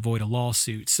try to avoid a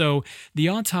lawsuit. So the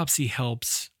autopsy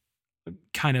helps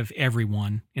kind of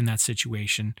everyone in that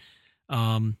situation.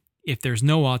 If there's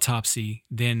no autopsy,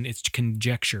 then it's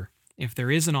conjecture. If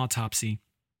there is an autopsy,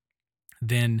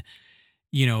 then,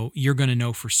 you're going to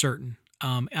know for certain.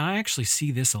 And I actually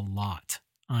see this a lot.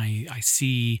 I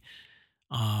see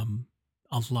a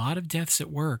lot of deaths at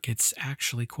work. It's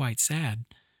actually quite sad.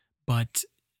 But,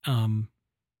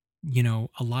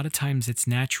 a lot of times it's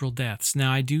natural deaths.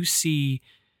 Now, I do see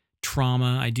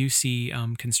trauma. I do see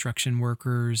construction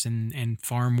workers and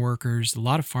farm workers, a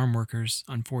lot of farm workers,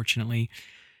 unfortunately,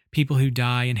 people who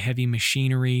die in heavy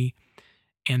machinery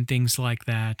and things like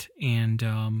that.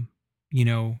 And,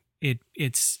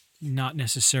 it's not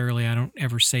necessarily, I don't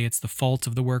ever say it's the fault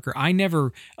of the worker. I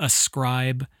never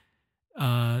ascribe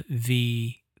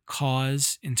the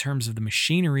cause in terms of the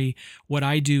machinery. What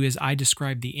I do is I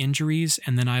describe the injuries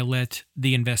and then I let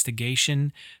the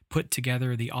investigation put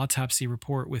together the autopsy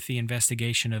report with the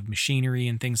investigation of machinery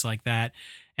and things like that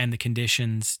and the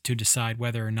conditions to decide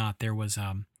whether or not there was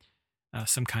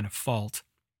some kind of fault.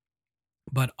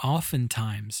 But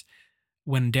oftentimes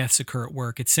when deaths occur at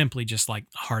work, it's simply just like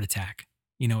a heart attack.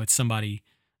 It's somebody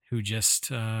who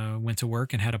just went to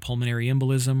work and had a pulmonary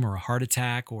embolism or a heart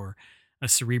attack or a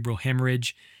cerebral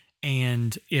hemorrhage.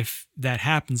 And if that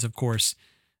happens, of course,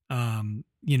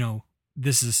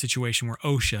 this is a situation where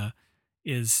OSHA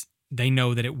they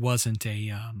know that it wasn't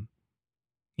a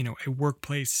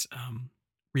workplace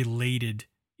related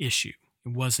issue.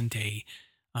 It wasn't a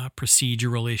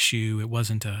procedural issue. It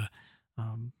wasn't a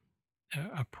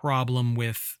problem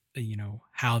with,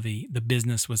 how the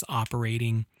business was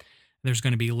operating. There's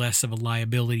going to be less of a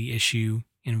liability issue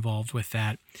involved with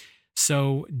that.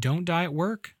 So don't die at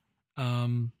work.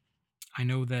 I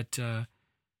know that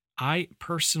I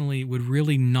personally would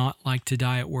really not like to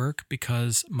die at work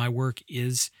because my work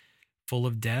is full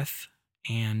of death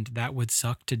and that would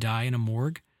suck to die in a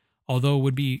morgue, although it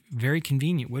would be very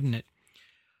convenient, wouldn't it?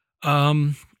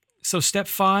 So step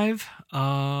 5,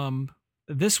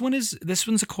 this one's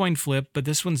a coin flip, but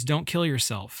this one's don't kill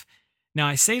yourself. Now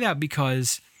I say that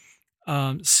because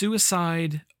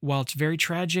suicide, while it's very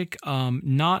tragic,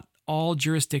 not all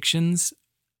jurisdictions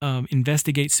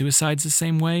investigate suicides the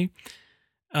same way.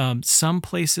 Some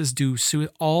places do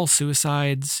all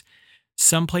suicides.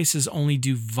 Some places only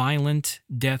do violent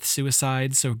death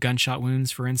suicides, so gunshot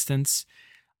wounds, for instance.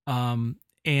 And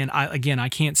I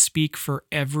can't speak for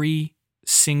every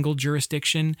single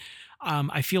jurisdiction.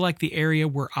 I feel like the area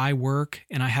where I work,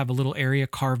 and I have a little area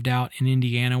carved out in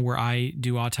Indiana where I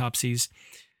do autopsies,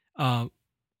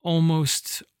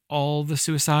 almost all the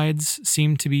suicides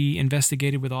seem to be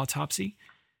investigated with autopsy.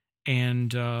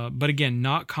 And but again,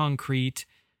 not concrete.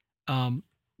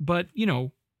 But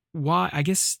why? I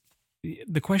guess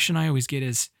the question I always get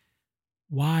is,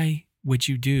 why would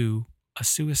you do a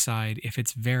suicide if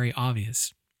it's very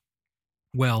obvious?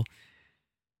 Well,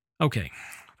 okay.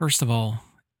 First of all,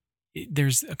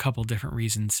 there's a couple different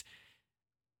reasons.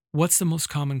 What's the most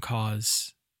common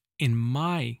cause in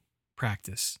my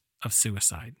practice of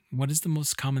suicide? What is the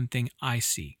most common thing I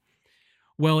see?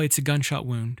 Well, it's a gunshot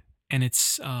wound, and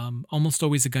it's almost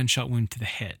always a gunshot wound to the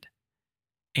head.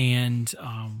 And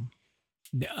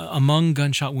among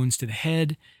gunshot wounds to the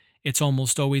head, it's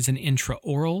almost always an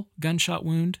intraoral gunshot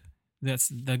wound. That's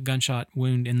the gunshot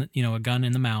wound in a gun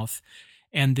in the mouth.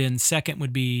 And then second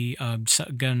would be a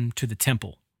gun to the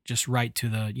temple, just right to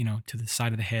the to the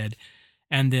side of the head.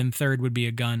 And then third would be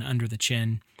a gun under the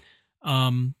chin.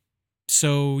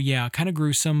 So yeah, kind of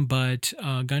gruesome, but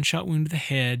gunshot wound to the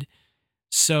head.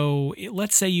 So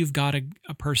let's say you've got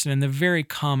a person, and the very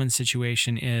common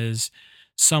situation is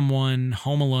someone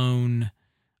home alone,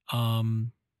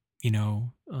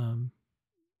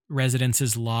 residence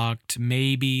is locked.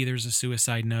 Maybe there's a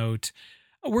suicide note.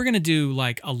 We're going to do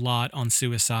like a lot on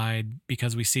suicide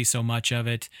because we see so much of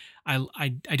it.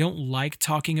 I don't like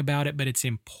talking about it, but it's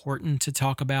important to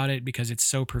talk about it because it's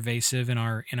so pervasive in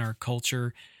our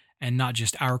culture, and not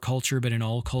just our culture, but in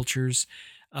all cultures.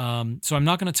 So I'm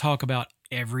not going to talk about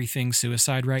everything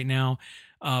suicide right now,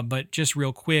 But just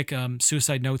real quick,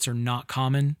 suicide notes are not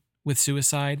common with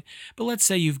suicide. But let's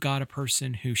say you've got a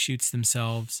person who shoots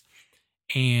themselves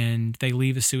and they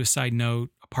leave a suicide note,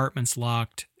 apartment's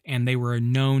locked, and they were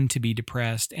known to be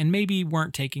depressed and maybe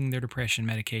weren't taking their depression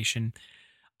medication.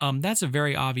 That's a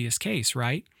very obvious case,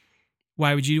 right?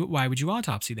 Why would you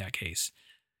autopsy that case?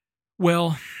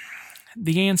 Well,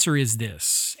 the answer is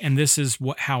this, and this is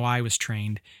how I was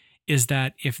trained, is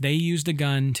that if they used a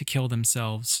gun to kill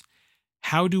themselves,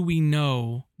 how do we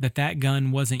know that that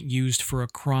gun wasn't used for a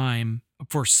crime,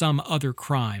 for some other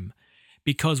crime?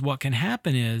 Because what can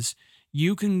happen is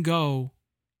you can go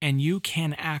and you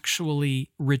can actually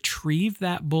retrieve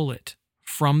that bullet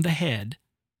from the head.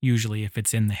 Usually, if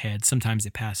it's in the head, sometimes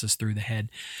it passes through the head.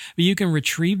 But you can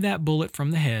retrieve that bullet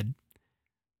from the head,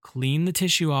 clean the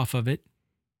tissue off of it,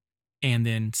 and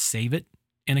then save it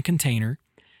in a container.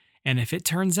 And if it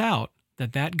turns out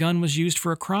that that gun was used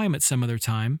for a crime at some other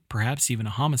time, perhaps even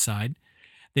a homicide,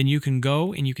 then you can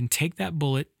go and you can take that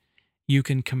bullet, you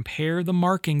can compare the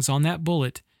markings on that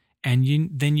bullet, and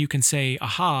then you can say,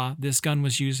 aha, this gun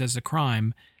was used as a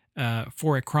crime,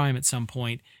 for a crime at some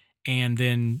point, and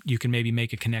then you can maybe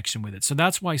make a connection with it. So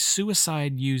that's why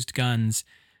suicide used guns,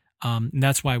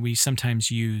 that's why we sometimes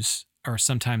use or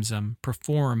sometimes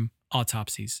perform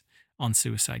autopsies on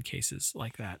suicide cases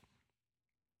like that.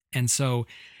 And so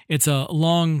it's a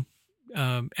long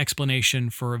explanation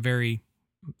for a very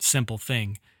simple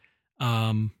thing.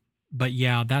 But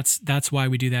yeah, that's why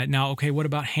we do that. Now, okay, what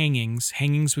about hangings?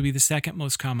 Hangings would be the second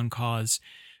most common cause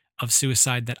of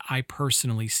suicide that I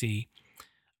personally see.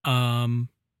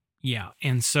 Yeah,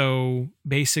 and so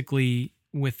basically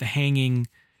with the hangings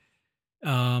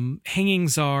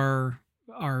are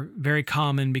very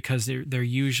common because they're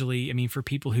usually, I mean, for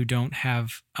people who don't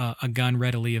have a gun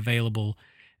readily available,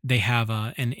 they have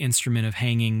an instrument of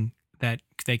hanging that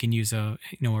they can use, a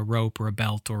rope or a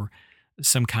belt or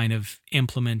some kind of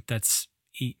implement that's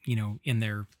in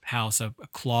their house, a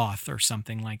cloth or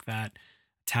something like that,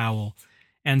 towel.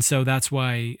 And so that's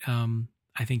why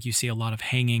I think you see a lot of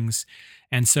hangings.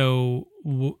 And so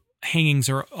hangings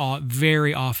are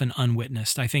very often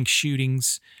unwitnessed. I think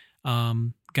shootings,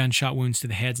 gunshot wounds to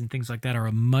the heads and things like that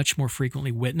are much more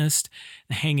frequently witnessed.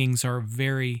 The hangings are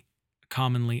very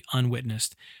commonly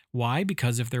unwitnessed. Why?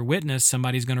 Because if they're witnessed,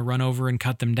 somebody's going to run over and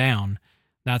cut them down.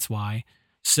 That's why.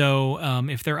 So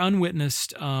if they're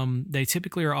unwitnessed, they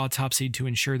typically are autopsied to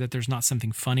ensure that there's not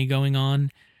something funny going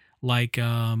on, like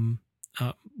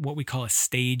what we call a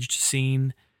staged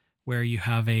scene, where you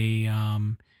have a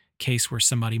case where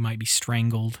somebody might be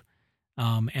strangled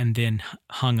and then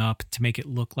hung up to make it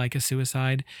look like a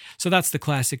suicide. So that's the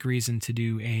classic reason to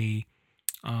do a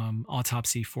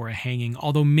autopsy for a hanging.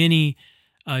 Although many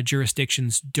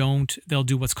jurisdictions don't, they'll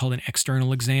do what's called an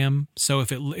external exam. So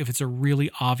if it's a really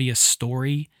obvious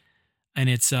story, and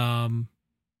it's a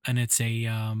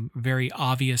very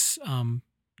obvious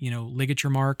ligature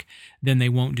mark, then they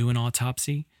won't do an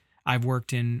autopsy. I've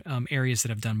worked in areas that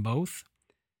have done both.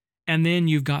 And then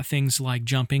you've got things like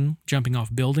jumping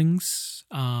off buildings.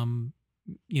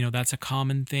 That's a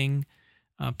common thing,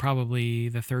 probably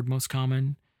the third most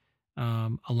common,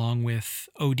 along with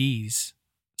ODs.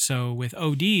 So with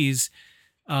ODs,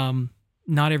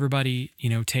 not everybody,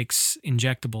 takes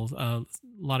injectables. A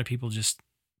lot of people just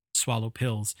swallow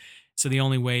pills. So the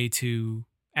only way to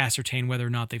ascertain whether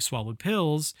or not they've swallowed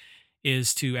pills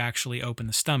is to actually open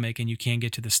the stomach, and you can't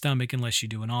get to the stomach unless you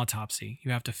do an autopsy.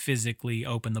 You have to physically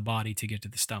open the body to get to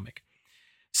the stomach.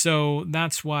 So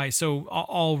that's why. So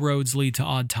all roads lead to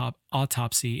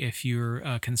autopsy if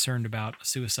you're concerned about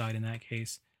suicide in that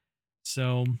case.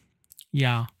 So,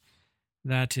 yeah,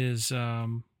 that is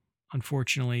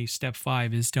unfortunately step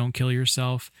 5 is don't kill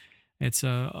yourself. It's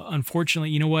unfortunately,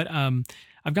 you know what?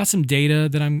 I've got some data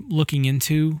that I'm looking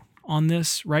into on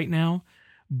this right now,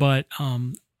 but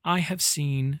I have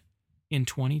seen in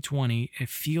 2020, it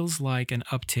feels like an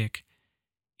uptick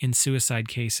in suicide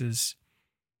cases.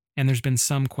 And there's been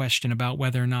some question about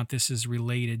whether or not this is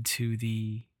related to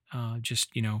the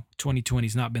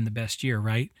 2020's not been the best year,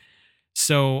 right?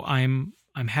 So I'm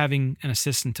having an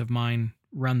assistant of mine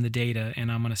run the data,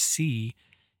 and I'm going to see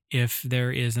if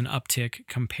there is an uptick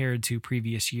compared to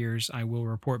previous years. I will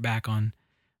report back on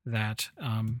that,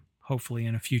 hopefully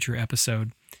in a future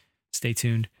episode. Stay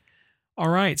tuned. All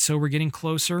right, so we're getting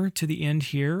closer to the end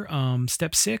here.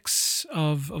 Step 6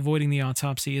 of avoiding the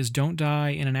autopsy is don't die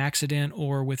in an accident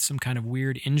or with some kind of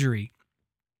weird injury.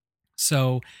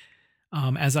 So,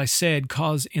 as I said,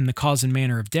 in the cause and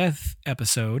manner of death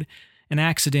episode, an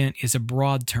accident is a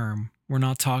broad term. We're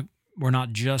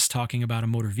not just talking about a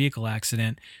motor vehicle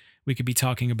accident. We could be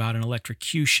talking about an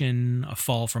electrocution, a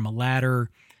fall from a ladder,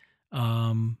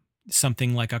 um,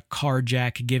 something like a car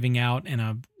jack giving out and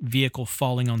a vehicle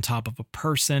falling on top of a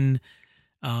person.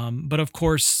 But of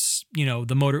course,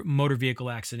 the motor vehicle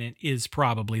accident is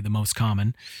probably the most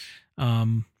common.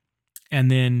 Um, and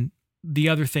then the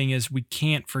other thing is we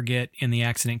can't forget in the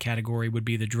accident category would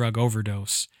be the drug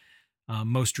overdose.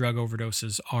 Most drug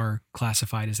overdoses are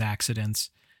classified as accidents.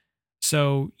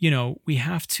 So we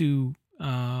have to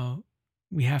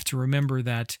remember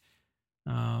that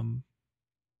um,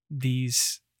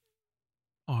 these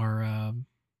are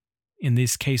in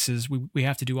these cases we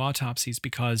have to do autopsies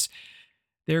because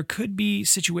there could be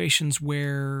situations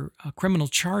where criminal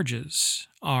charges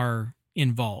are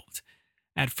involved.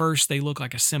 At first, they look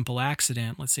like a simple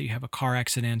accident. Let's say you have a car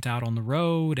accident out on the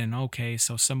road, and okay,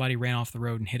 so somebody ran off the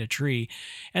road and hit a tree.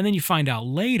 And then you find out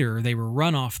later they were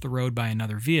run off the road by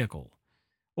another vehicle.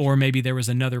 Or maybe there was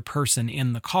another person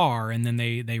in the car and then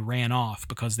they ran off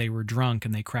because they were drunk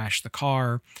and they crashed the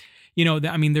car.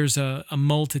 I mean, there's a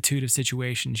multitude of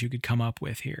situations you could come up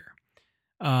with here.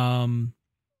 Um,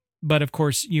 but of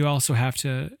course, you also have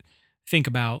to think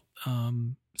about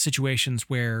situations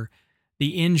where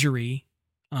the injury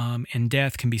and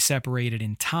death can be separated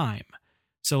in time.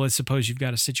 So let's suppose you've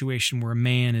got a situation where a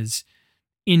man is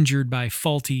injured by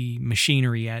faulty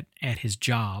machinery at his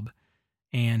job,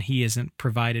 and he isn't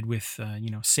provided with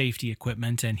safety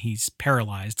equipment, and he's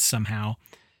paralyzed somehow.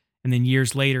 And then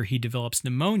years later, he develops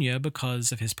pneumonia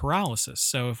because of his paralysis.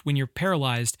 So when you're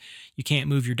paralyzed, you can't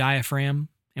move your diaphragm,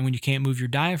 and when you can't move your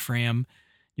diaphragm,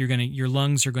 your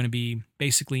lungs are going to be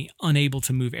basically unable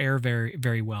to move air very,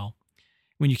 very well.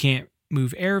 When you can't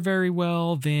move air very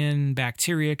well, then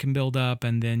bacteria can build up,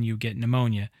 and then you get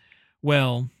pneumonia.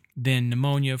 Well, then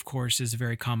pneumonia, of course, is a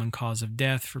very common cause of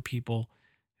death for people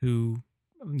who,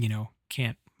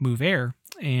 can't move air,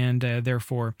 and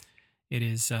therefore it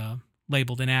is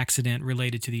labeled an accident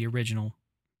related to the original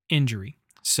injury.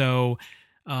 So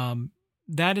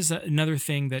that is another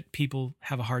thing that people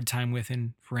have a hard time with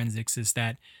in forensics is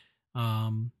that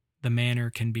the manner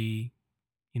can be,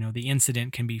 the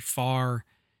incident can be far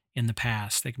in the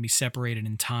past. They can be separated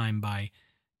in time by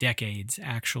decades,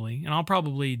 actually. And I'll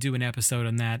probably do an episode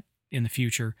on that in the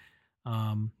future.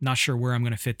 Not sure where I'm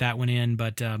going to fit that one in,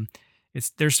 but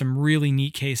there's some really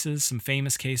neat cases, some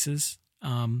famous cases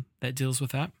that deals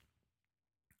with that.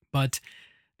 But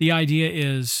the idea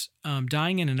is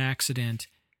dying in an accident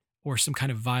or some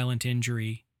kind of violent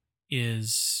injury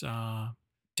is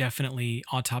definitely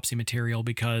autopsy material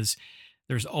because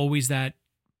there's always that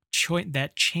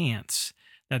chance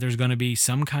that there's going to be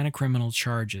some kind of criminal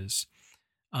charges.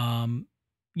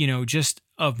 Just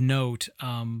of note,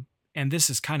 and this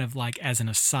is kind of like as an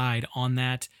aside on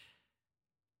that,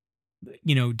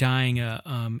 dying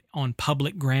on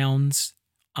public grounds,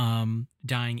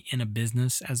 dying in a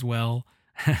business as well,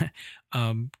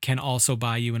 can also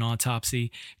buy you an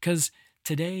autopsy because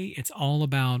today it's all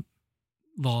about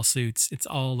lawsuits. It's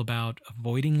all about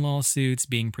avoiding lawsuits,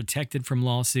 being protected from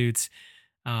lawsuits.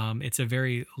 It's a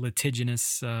very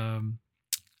litigious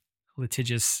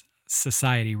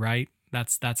society, right?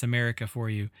 That's America for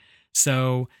you.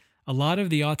 So a lot of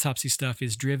the autopsy stuff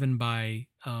is driven by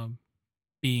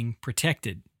being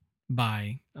protected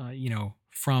by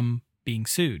from being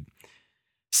sued.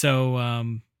 So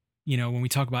when we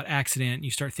talk about accident,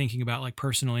 you start thinking about like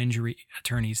personal injury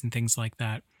attorneys and things like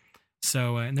that.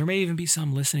 So and there may even be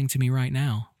some listening to me right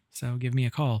now. So give me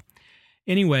a call.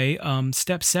 Anyway,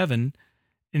 step 7.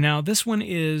 Now, this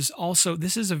is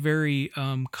a very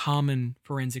common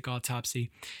forensic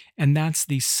autopsy, and that's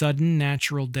the sudden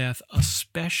natural death,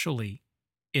 especially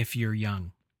if you're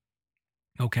young.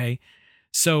 Okay.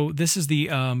 So this is the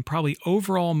probably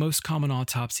overall most common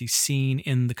autopsy seen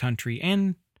in the country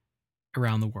and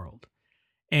around the world.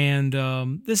 And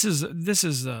this is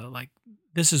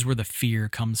where the fear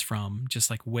comes from, just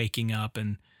like waking up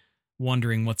and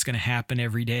wondering what's going to happen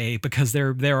every day because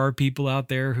there are people out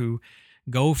there who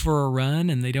go for a run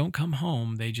and they don't come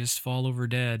home. They just fall over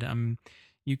dead.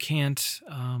 You can't,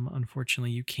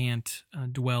 unfortunately, you can't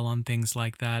dwell on things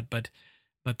like that. But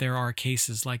there are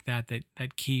cases like that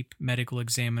keep medical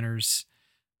examiners,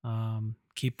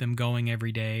 keep them going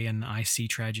every day. And I see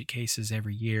tragic cases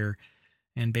every year,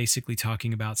 and basically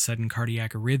talking about sudden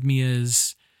cardiac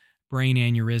arrhythmias, brain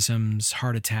aneurysms,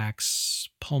 heart attacks,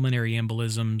 pulmonary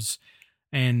embolisms,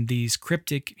 and these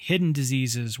cryptic hidden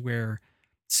diseases where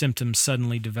symptoms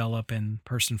suddenly develop and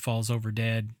person falls over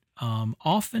dead,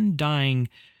 often dying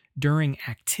during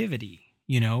activity.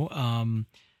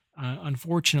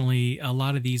 Unfortunately, a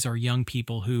lot of these are young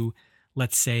people who,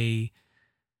 let's say,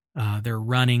 they're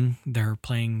running, they're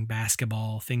playing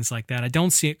basketball, things like that. I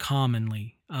don't see it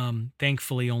commonly,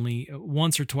 Thankfully, only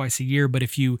once or twice a year. But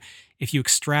if you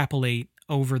extrapolate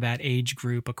over that age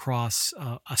group across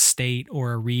a state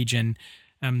or a region,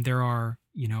 there are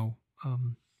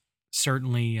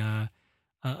certainly a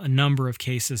number of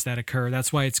cases that occur.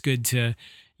 That's why it's good to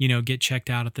get checked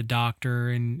out at the doctor.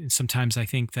 And sometimes I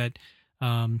think that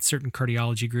certain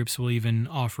cardiology groups will even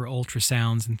offer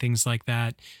ultrasounds and things like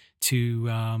that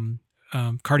to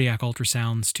cardiac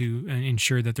ultrasounds to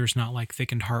ensure that there's not like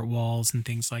thickened heart walls and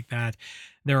things like that.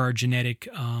 There are genetic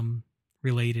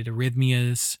related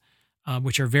arrhythmias,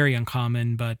 which are very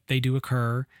uncommon, but they do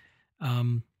occur.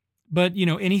 But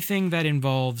anything that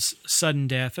involves sudden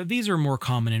death, these are more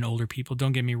common in older people.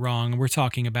 Don't get me wrong. We're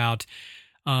talking about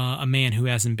a man who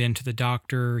hasn't been to the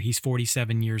doctor. He's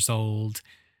 47 years old.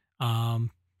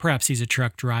 Perhaps he's a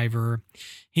truck driver.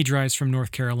 He drives from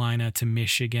North Carolina to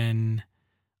Michigan.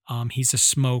 He's a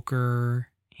smoker.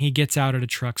 He gets out at a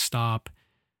truck stop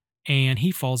and he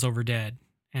falls over dead.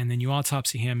 And then you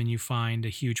autopsy him and you find a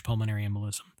huge pulmonary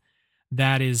embolism.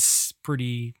 That is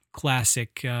pretty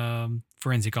classic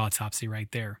forensic autopsy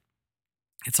right there.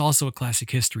 It's also a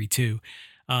classic history too.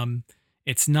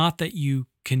 It's not that you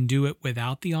can do it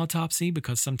without the autopsy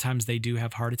because sometimes they do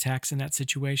have heart attacks in that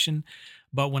situation.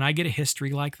 But when I get a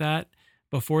history like that,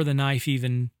 before the knife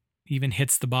even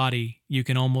hits the body, you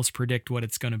can almost predict what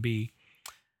it's going to be.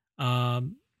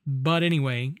 But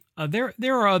anyway, there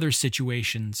are other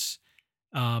situations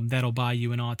that'll buy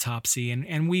you an autopsy,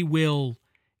 and we'll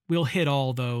hit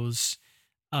all those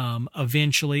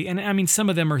eventually. And I mean, some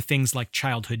of them are things like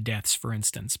childhood deaths, for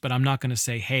instance. But I'm not going to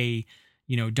say, hey,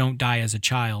 don't die as a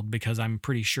child, because I'm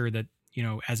pretty sure that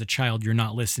as a child you're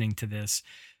not listening to this.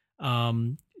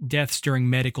 Deaths during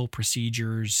medical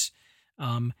procedures.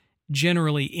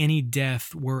 Generally any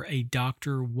death where a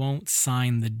doctor won't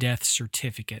sign the death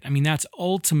certificate. I mean, that's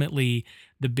ultimately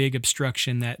the big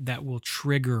obstruction that will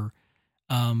trigger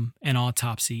an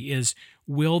autopsy is,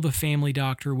 will the family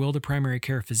doctor, will the primary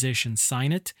care physician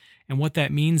sign it? And what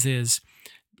that means is,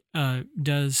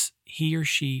 does he or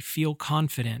she feel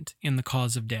confident in the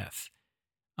cause of death?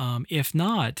 If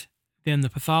not, then the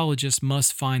pathologist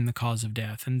must find the cause of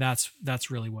death. And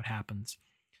that's really what happens.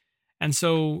 And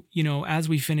so, as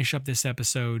we finish up this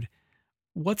episode,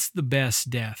 what's the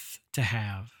best death to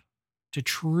have to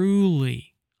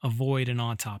truly avoid an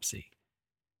autopsy?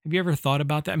 Have you ever thought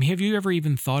about that? I mean, have you ever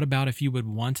even thought about if you would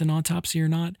want an autopsy or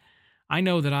not? I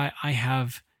know that I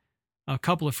have a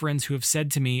couple of friends who have said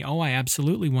to me, oh, I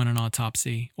absolutely want an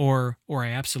autopsy, or I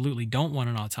absolutely don't want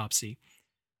an autopsy.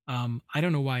 I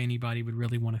don't know why anybody would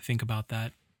really want to think about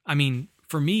that. I mean,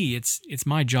 for me, it's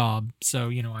my job.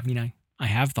 So, I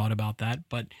have thought about that,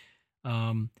 but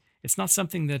it's not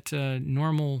something that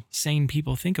normal, sane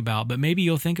people think about. But maybe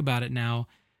you'll think about it now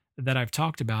that I've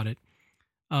talked about it.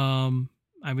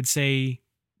 I would say,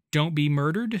 don't be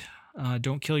murdered.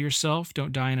 Don't kill yourself.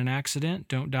 Don't die in an accident.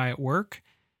 Don't die at work.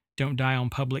 Don't die on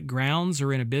public grounds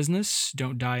or in a business.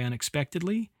 Don't die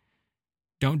unexpectedly.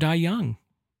 Don't die young.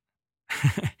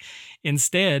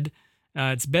 Instead,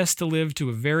 it's best to live to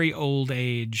a very old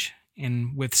age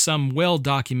and with some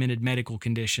well-documented medical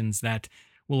conditions that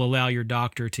will allow your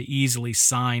doctor to easily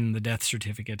sign the death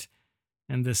certificate.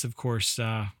 And this, of course,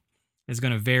 is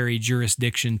going to vary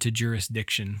jurisdiction to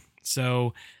jurisdiction.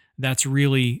 So that's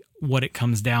really what it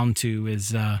comes down to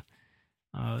is,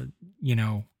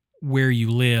 where you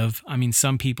live. I mean,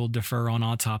 some people defer on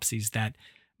autopsies that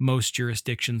most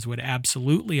jurisdictions would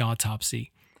absolutely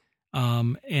autopsy.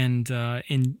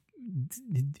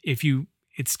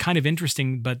 It's kind of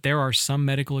interesting, but there are some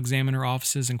medical examiner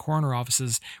offices and coroner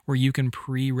offices where you can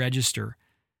pre-register.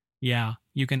 Yeah,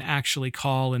 you can actually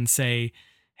call and say,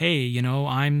 hey,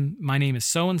 my name is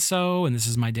so-and-so, and this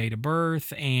is my date of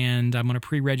birth, and I'm going to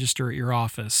pre-register at your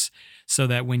office so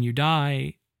that when you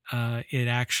die,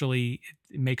 it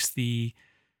makes the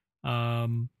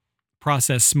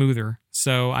process smoother.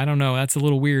 So I don't know. That's a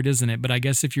little weird, isn't it? But I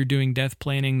guess if you're doing death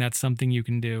planning, that's something you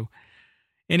can do.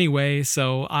 Anyway,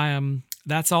 so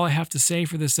that's all I have to say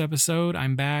for this episode.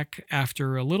 I'm back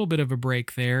after a little bit of a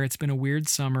break there. It's been a weird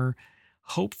summer.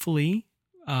 Hopefully,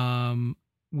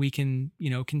 we can,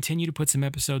 continue to put some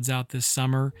episodes out this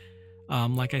summer.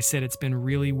 Like I said, it's been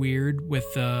really weird with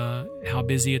how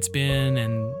busy it's been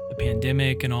and the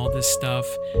pandemic and all this stuff.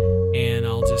 And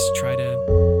I'll just try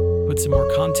to put some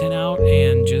more content out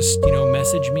and just,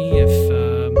 message me if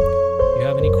you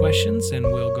have any questions, and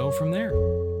we'll go from there.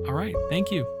 All right.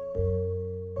 Thank you.